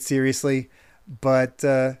taking it seriously. But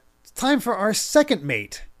it's time for our second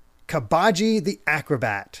mate, Kabaji the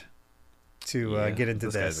Acrobat, to get into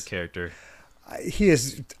this. This guy's a character. He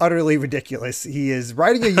is utterly ridiculous. He is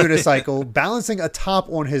riding a unicycle, balancing a top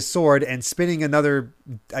on his sword, and spinning another,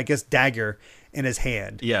 I guess, dagger in his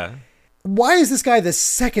hand. Yeah. why is this guy the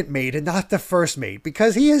second mate and not the first mate?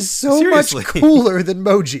 Because he is so Seriously. much cooler than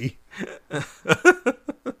Moji.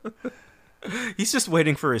 He's just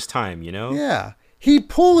waiting for his time, you know? Yeah. He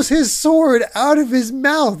pulls his sword out of his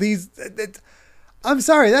mouth. I'm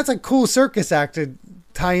sorry, that's a cool circus act to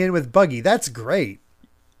tie in with Buggy. That's great.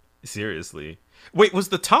 Seriously. Wait, was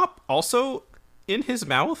the top also in his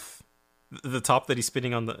mouth? The top that he's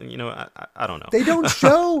spitting on the, I don't know. They don't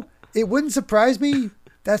show. It wouldn't surprise me.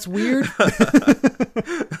 That's weird.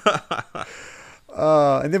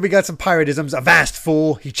 And then we got some piratisms. Avast,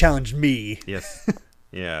 fool. He challenged me. Yes.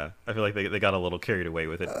 Yeah. I feel like they got a little carried away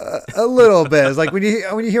with it. A little bit. It's like when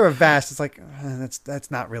you hear Avast, it's like,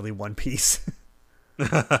 that's not really One Piece.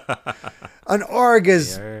 An Arg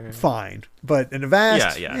is fine, but an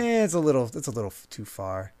Avast, it's a little too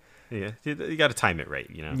far. Yeah, you got to time it right,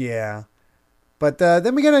 Yeah. But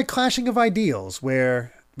then we get a clashing of ideals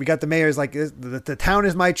where we got the mayor's like, the town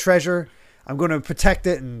is my treasure. I'm going to protect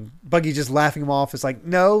it. And Buggy just laughing him off. It's like,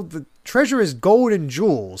 no, the treasure is gold and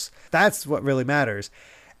jewels. That's what really matters.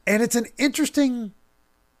 And it's an interesting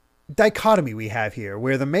dichotomy we have here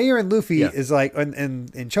where the mayor and Luffy is like, and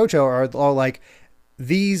Chocho are all like,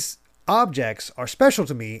 these objects are special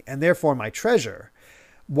to me and therefore my treasure.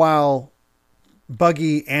 While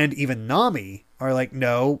Buggy and even Nami are like,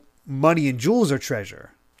 no, money and jewels are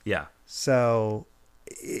treasure. Yeah. So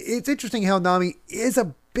it's interesting how Nami is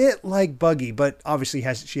a bit like Buggy, but obviously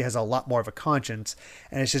she has a lot more of a conscience,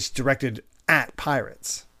 and it's just directed at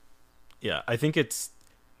pirates. Yeah, I think it's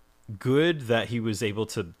good that he was able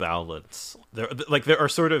to balance. There are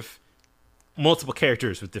sort of multiple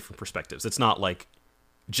characters with different perspectives. It's not like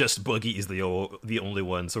just Buggy is the only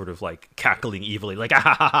one sort of like cackling evilly, like, ah,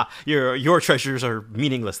 ha, ha, ha, your treasures are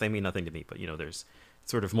meaningless. They mean nothing to me. But, there's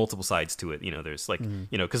sort of multiple sides to it. There's like,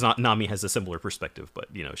 because Nami has a similar perspective, but,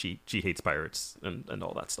 she hates pirates and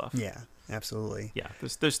all that stuff. Yeah, absolutely. Yeah,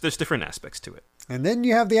 there's different aspects to it. And then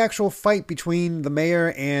you have the actual fight between the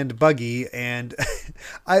mayor and Buggy. And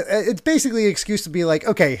it's basically an excuse to be like,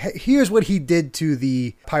 okay, here's what he did to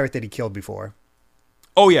the pirate that he killed before.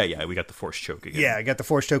 Oh, yeah. We got the force choke again. Yeah, I got the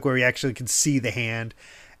force choke where we actually can see the hand.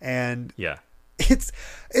 And yeah, it's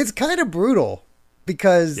kind of brutal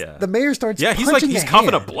because the mayor starts punching he's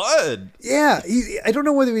coughing up blood. Yeah, I don't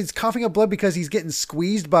know whether he's coughing up blood because he's getting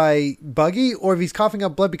squeezed by Buggy or if he's coughing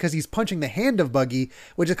up blood because he's punching the hand of Buggy,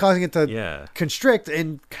 which is causing it to constrict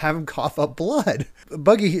and have him cough up blood.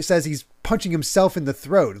 Buggy says he's punching himself in the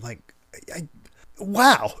throat. Like,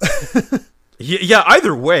 wow. Yeah,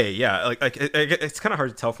 either way, yeah. Like it's kind of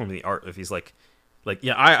hard to tell from the art if he's like,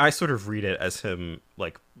 I sort of read it as him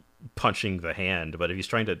like punching the hand, but if he's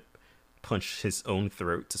trying to punch his own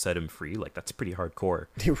throat to set him free, like that's pretty hardcore.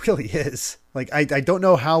 It really is. Like I don't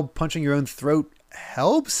know how punching your own throat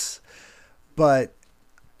helps, but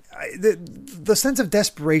the sense of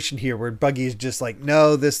desperation here, where Buggy is just like,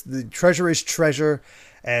 no, the treasure is treasure,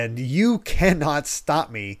 and you cannot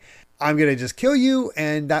stop me. I'm going to just kill you,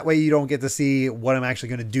 and that way you don't get to see what I'm actually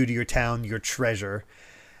going to do to your town, your treasure.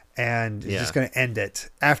 And he's just going to end it.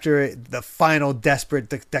 After the final desperate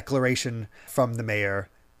declaration from the mayor,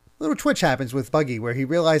 a little twitch happens with Buggy where he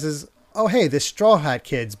realizes, oh, hey, this Straw Hat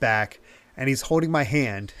kid's back, and he's holding my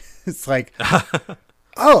hand. It's like,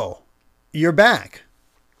 oh, you're back.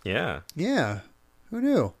 Yeah. Yeah. Who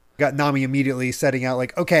knew? Got Nami immediately setting out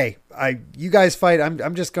like, okay, you guys fight.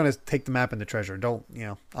 I'm just going to take the map and the treasure. Don't,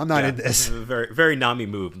 I'm not in this. This is a very, very Nami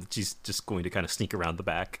move. She's just going to kind of sneak around the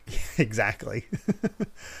back. Exactly.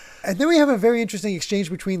 And then we have a very interesting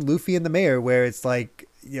exchange between Luffy and the mayor where it's like,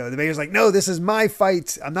 the mayor's like, no, this is my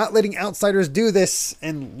fight. I'm not letting outsiders do this.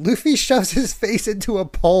 And Luffy shoves his face into a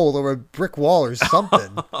pole or a brick wall or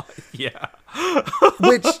something. Yeah.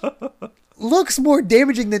 Which looks more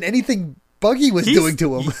damaging than anything Buggy was doing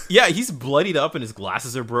to him. He's bloodied up and his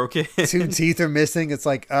glasses are broken. 2 teeth are missing. It's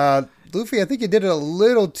like, Luffy, I think you did it a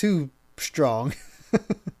little too strong.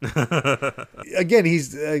 Again,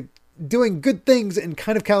 he's doing good things in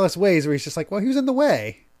kind of callous ways where he's just like, well, he was in the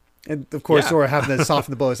way. And of course, Zoro having to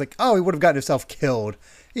soften the blow. It's like, oh, he would have gotten himself killed.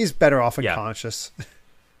 He's better off unconscious.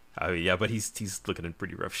 Oh yeah, but he's looking in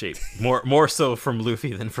pretty rough shape. More so from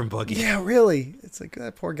Luffy than from Buggy. Yeah, really. It's like,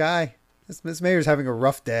 that poor guy. This mayor's having a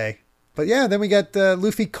rough day. But yeah, then we got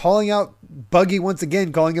Luffy calling out Buggy once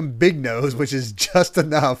again, calling him Big Nose, which is just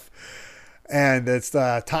enough. And it's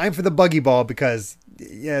time for the Buggy Ball because,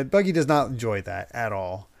 Buggy does not enjoy that at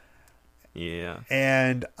all. Yeah.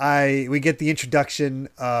 And we get the introduction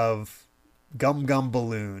of Gum Gum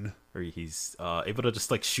Balloon. Where he's able to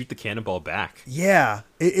just like shoot the cannonball back. Yeah.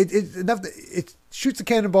 It shoots the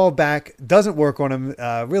cannonball back, doesn't work on him,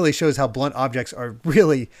 really shows how blunt objects are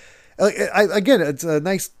really Again, it's a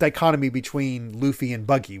nice dichotomy between Luffy and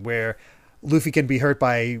Buggy, where Luffy can be hurt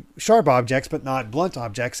by sharp objects, but not blunt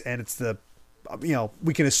objects. And it's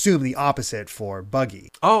we can assume the opposite for Buggy.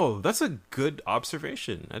 Oh, that's a good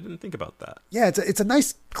observation. I didn't think about that. Yeah, it's a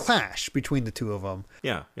nice clash between the two of them.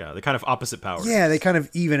 Yeah, they're kind of opposite powers. Yeah, they kind of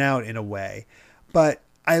even out in a way. But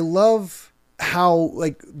I love how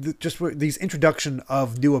these introduction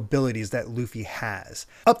of new abilities that Luffy has.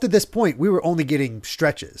 Up to this point, we were only getting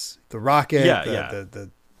stretches. The rocket,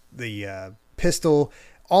 the pistol,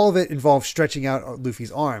 all of it involved stretching out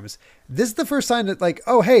Luffy's arms. This is the first sign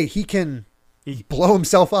that he can blow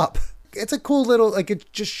himself up. It's a cool little,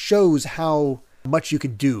 it just shows how much you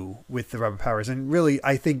can do with the rubber powers, and really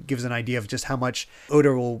I think gives an idea of just how much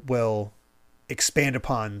Oda will expand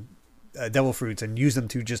upon devil fruits and use them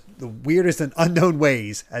to just the weirdest and unknown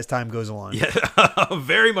ways as time goes along. Yeah,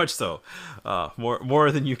 very much so.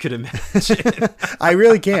 More than you could imagine. I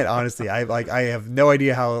really can't, honestly. I have no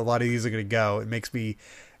idea how a lot of these are going to go. It makes me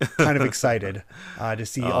kind of excited to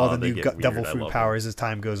see all the new devil fruit powers as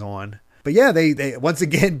time goes on. But yeah, they once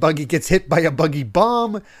again, Buggy gets hit by a Buggy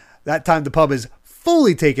bomb. That time the pub is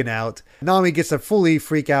fully taken out. Nami gets to fully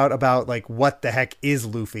freak out about what the heck is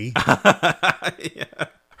Luffy. Yeah.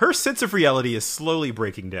 Her sense of reality is slowly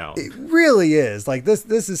breaking down. It really is.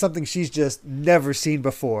 This is something she's just never seen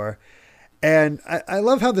before. And I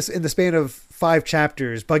love how this, in the span of 5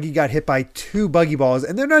 chapters, Buggy got hit by 2 Buggy balls,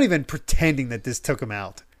 and they're not even pretending that this took him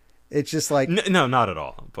out. It's just no, not at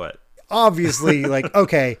all. But obviously,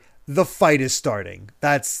 okay, the fight is starting.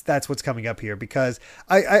 That's what's coming up here, because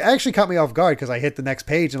I actually caught me off guard because I hit the next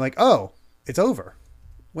page and oh, it's over.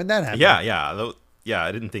 When that happened. Yeah,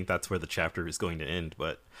 I didn't think that's where the chapter is going to end,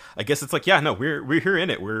 but I guess it's we're here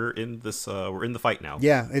in it. We're in this. We're in the fight now.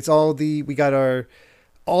 Yeah, it's we got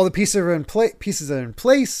all the pieces are in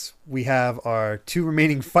place. We have our 2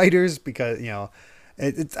 remaining fighters because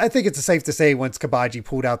I think it's safe to say once Kabaji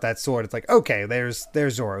pulled out that sword, it's okay, there's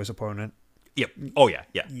Zoro's opponent. Yep. Oh yeah.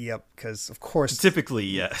 Yep. Because of course, typically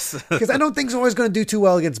yes. Because I don't think Zoro's going to do too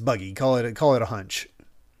well against Buggy. Call it a hunch.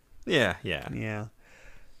 Yeah.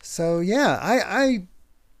 So yeah, I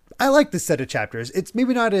like this set of chapters. It's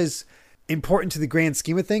maybe not as important to the grand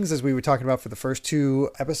scheme of things as we were talking about for the first 2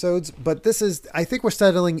 episodes, but I think we're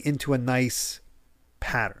settling into a nice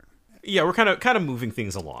pattern. Yeah, we're kind of moving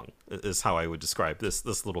things along is how I would describe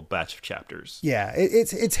this little batch of chapters. Yeah,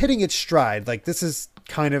 it's hitting its stride. This is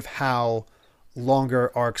kind of how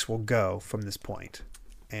longer arcs will go from this point.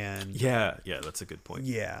 And yeah, that's a good point.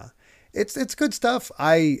 Yeah. It's good stuff.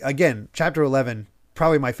 Again, chapter 11,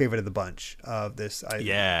 probably my favorite of the bunch of this.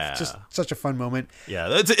 It's just such a fun moment. Yeah,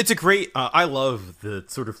 it's a great. I love the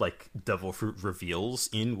sort of devil fruit reveals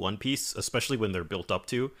in One Piece, especially when they're built up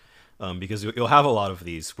to, because you'll have a lot of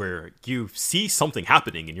these where you see something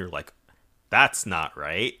happening and you're like, that's not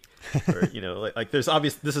right. Or,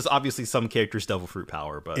 this is obviously some character's devil fruit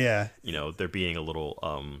power, but yeah, they're being a little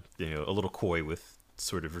a little coy with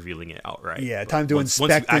sort of revealing it outright. Yeah, time to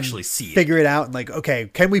inspect and actually figure it out. And okay,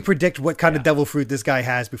 can we predict what kind of devil fruit this guy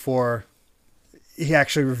has before he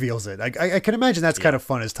actually reveals it? I can imagine that's kind of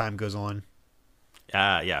fun as time goes on.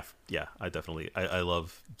 Yeah. I definitely, I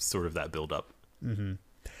love sort of that build up. Mm-hmm.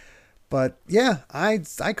 But yeah, I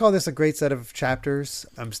call this a great set of chapters.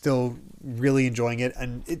 I'm still really enjoying it.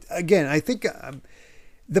 And I think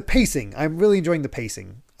the pacing, I'm really enjoying the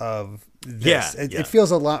pacing of this. It feels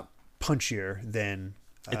a lot punchier than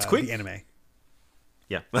it's quick. The anime.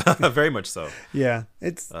 Yeah, very much so. Yeah,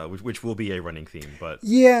 it's which will be a running theme, but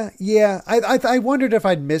yeah. I wondered if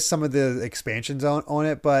I'd missed some of the expansions on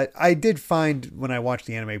it, but I did find when I watched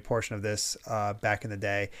the anime portion of this back in the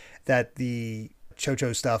day that the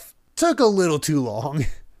Chocho stuff took a little too long.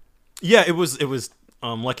 Yeah, it was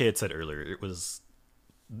like I had said earlier, it was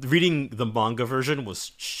reading the manga version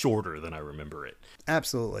was shorter than I remember it.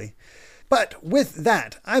 Absolutely. But with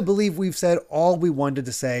that, I believe we've said all we wanted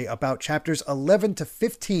to say about chapters 11 to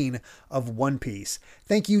 15 of One Piece.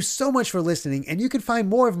 Thank you so much for listening, and you can find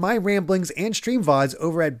more of my ramblings and stream VODs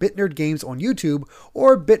over at BitNerd Games on YouTube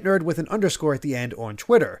or BitNerd with an underscore at the end on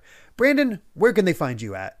Twitter. Brandon, where can they find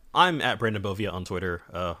you at? I'm at Brandon Bovia on Twitter,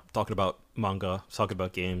 talking about manga, talking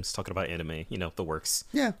about games, talking about anime, the works.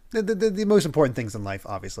 Yeah, the most important things in life,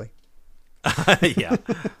 obviously. Yeah.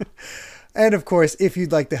 And of course, if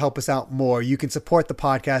you'd like to help us out more, you can support the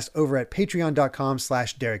podcast over at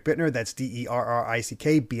patreon.com/Derek Bittner. That's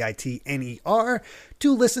DerrickBitner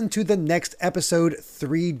to listen to the next episode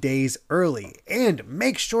 3 days early. And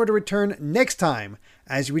make sure to return next time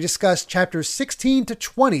as we discuss chapters 16 to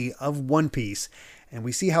 20 of One Piece. And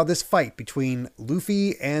we see how this fight between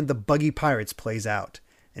Luffy and the Buggy Pirates plays out.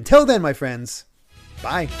 Until then, my friends,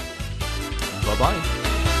 bye. Bye.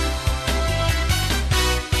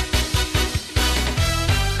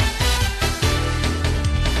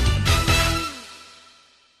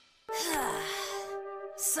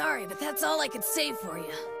 Sorry, but that's all I could save for you.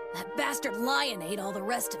 That bastard lion ate all the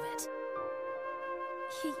rest of it.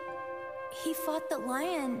 He fought the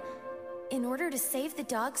lion in order to save the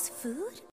dog's food?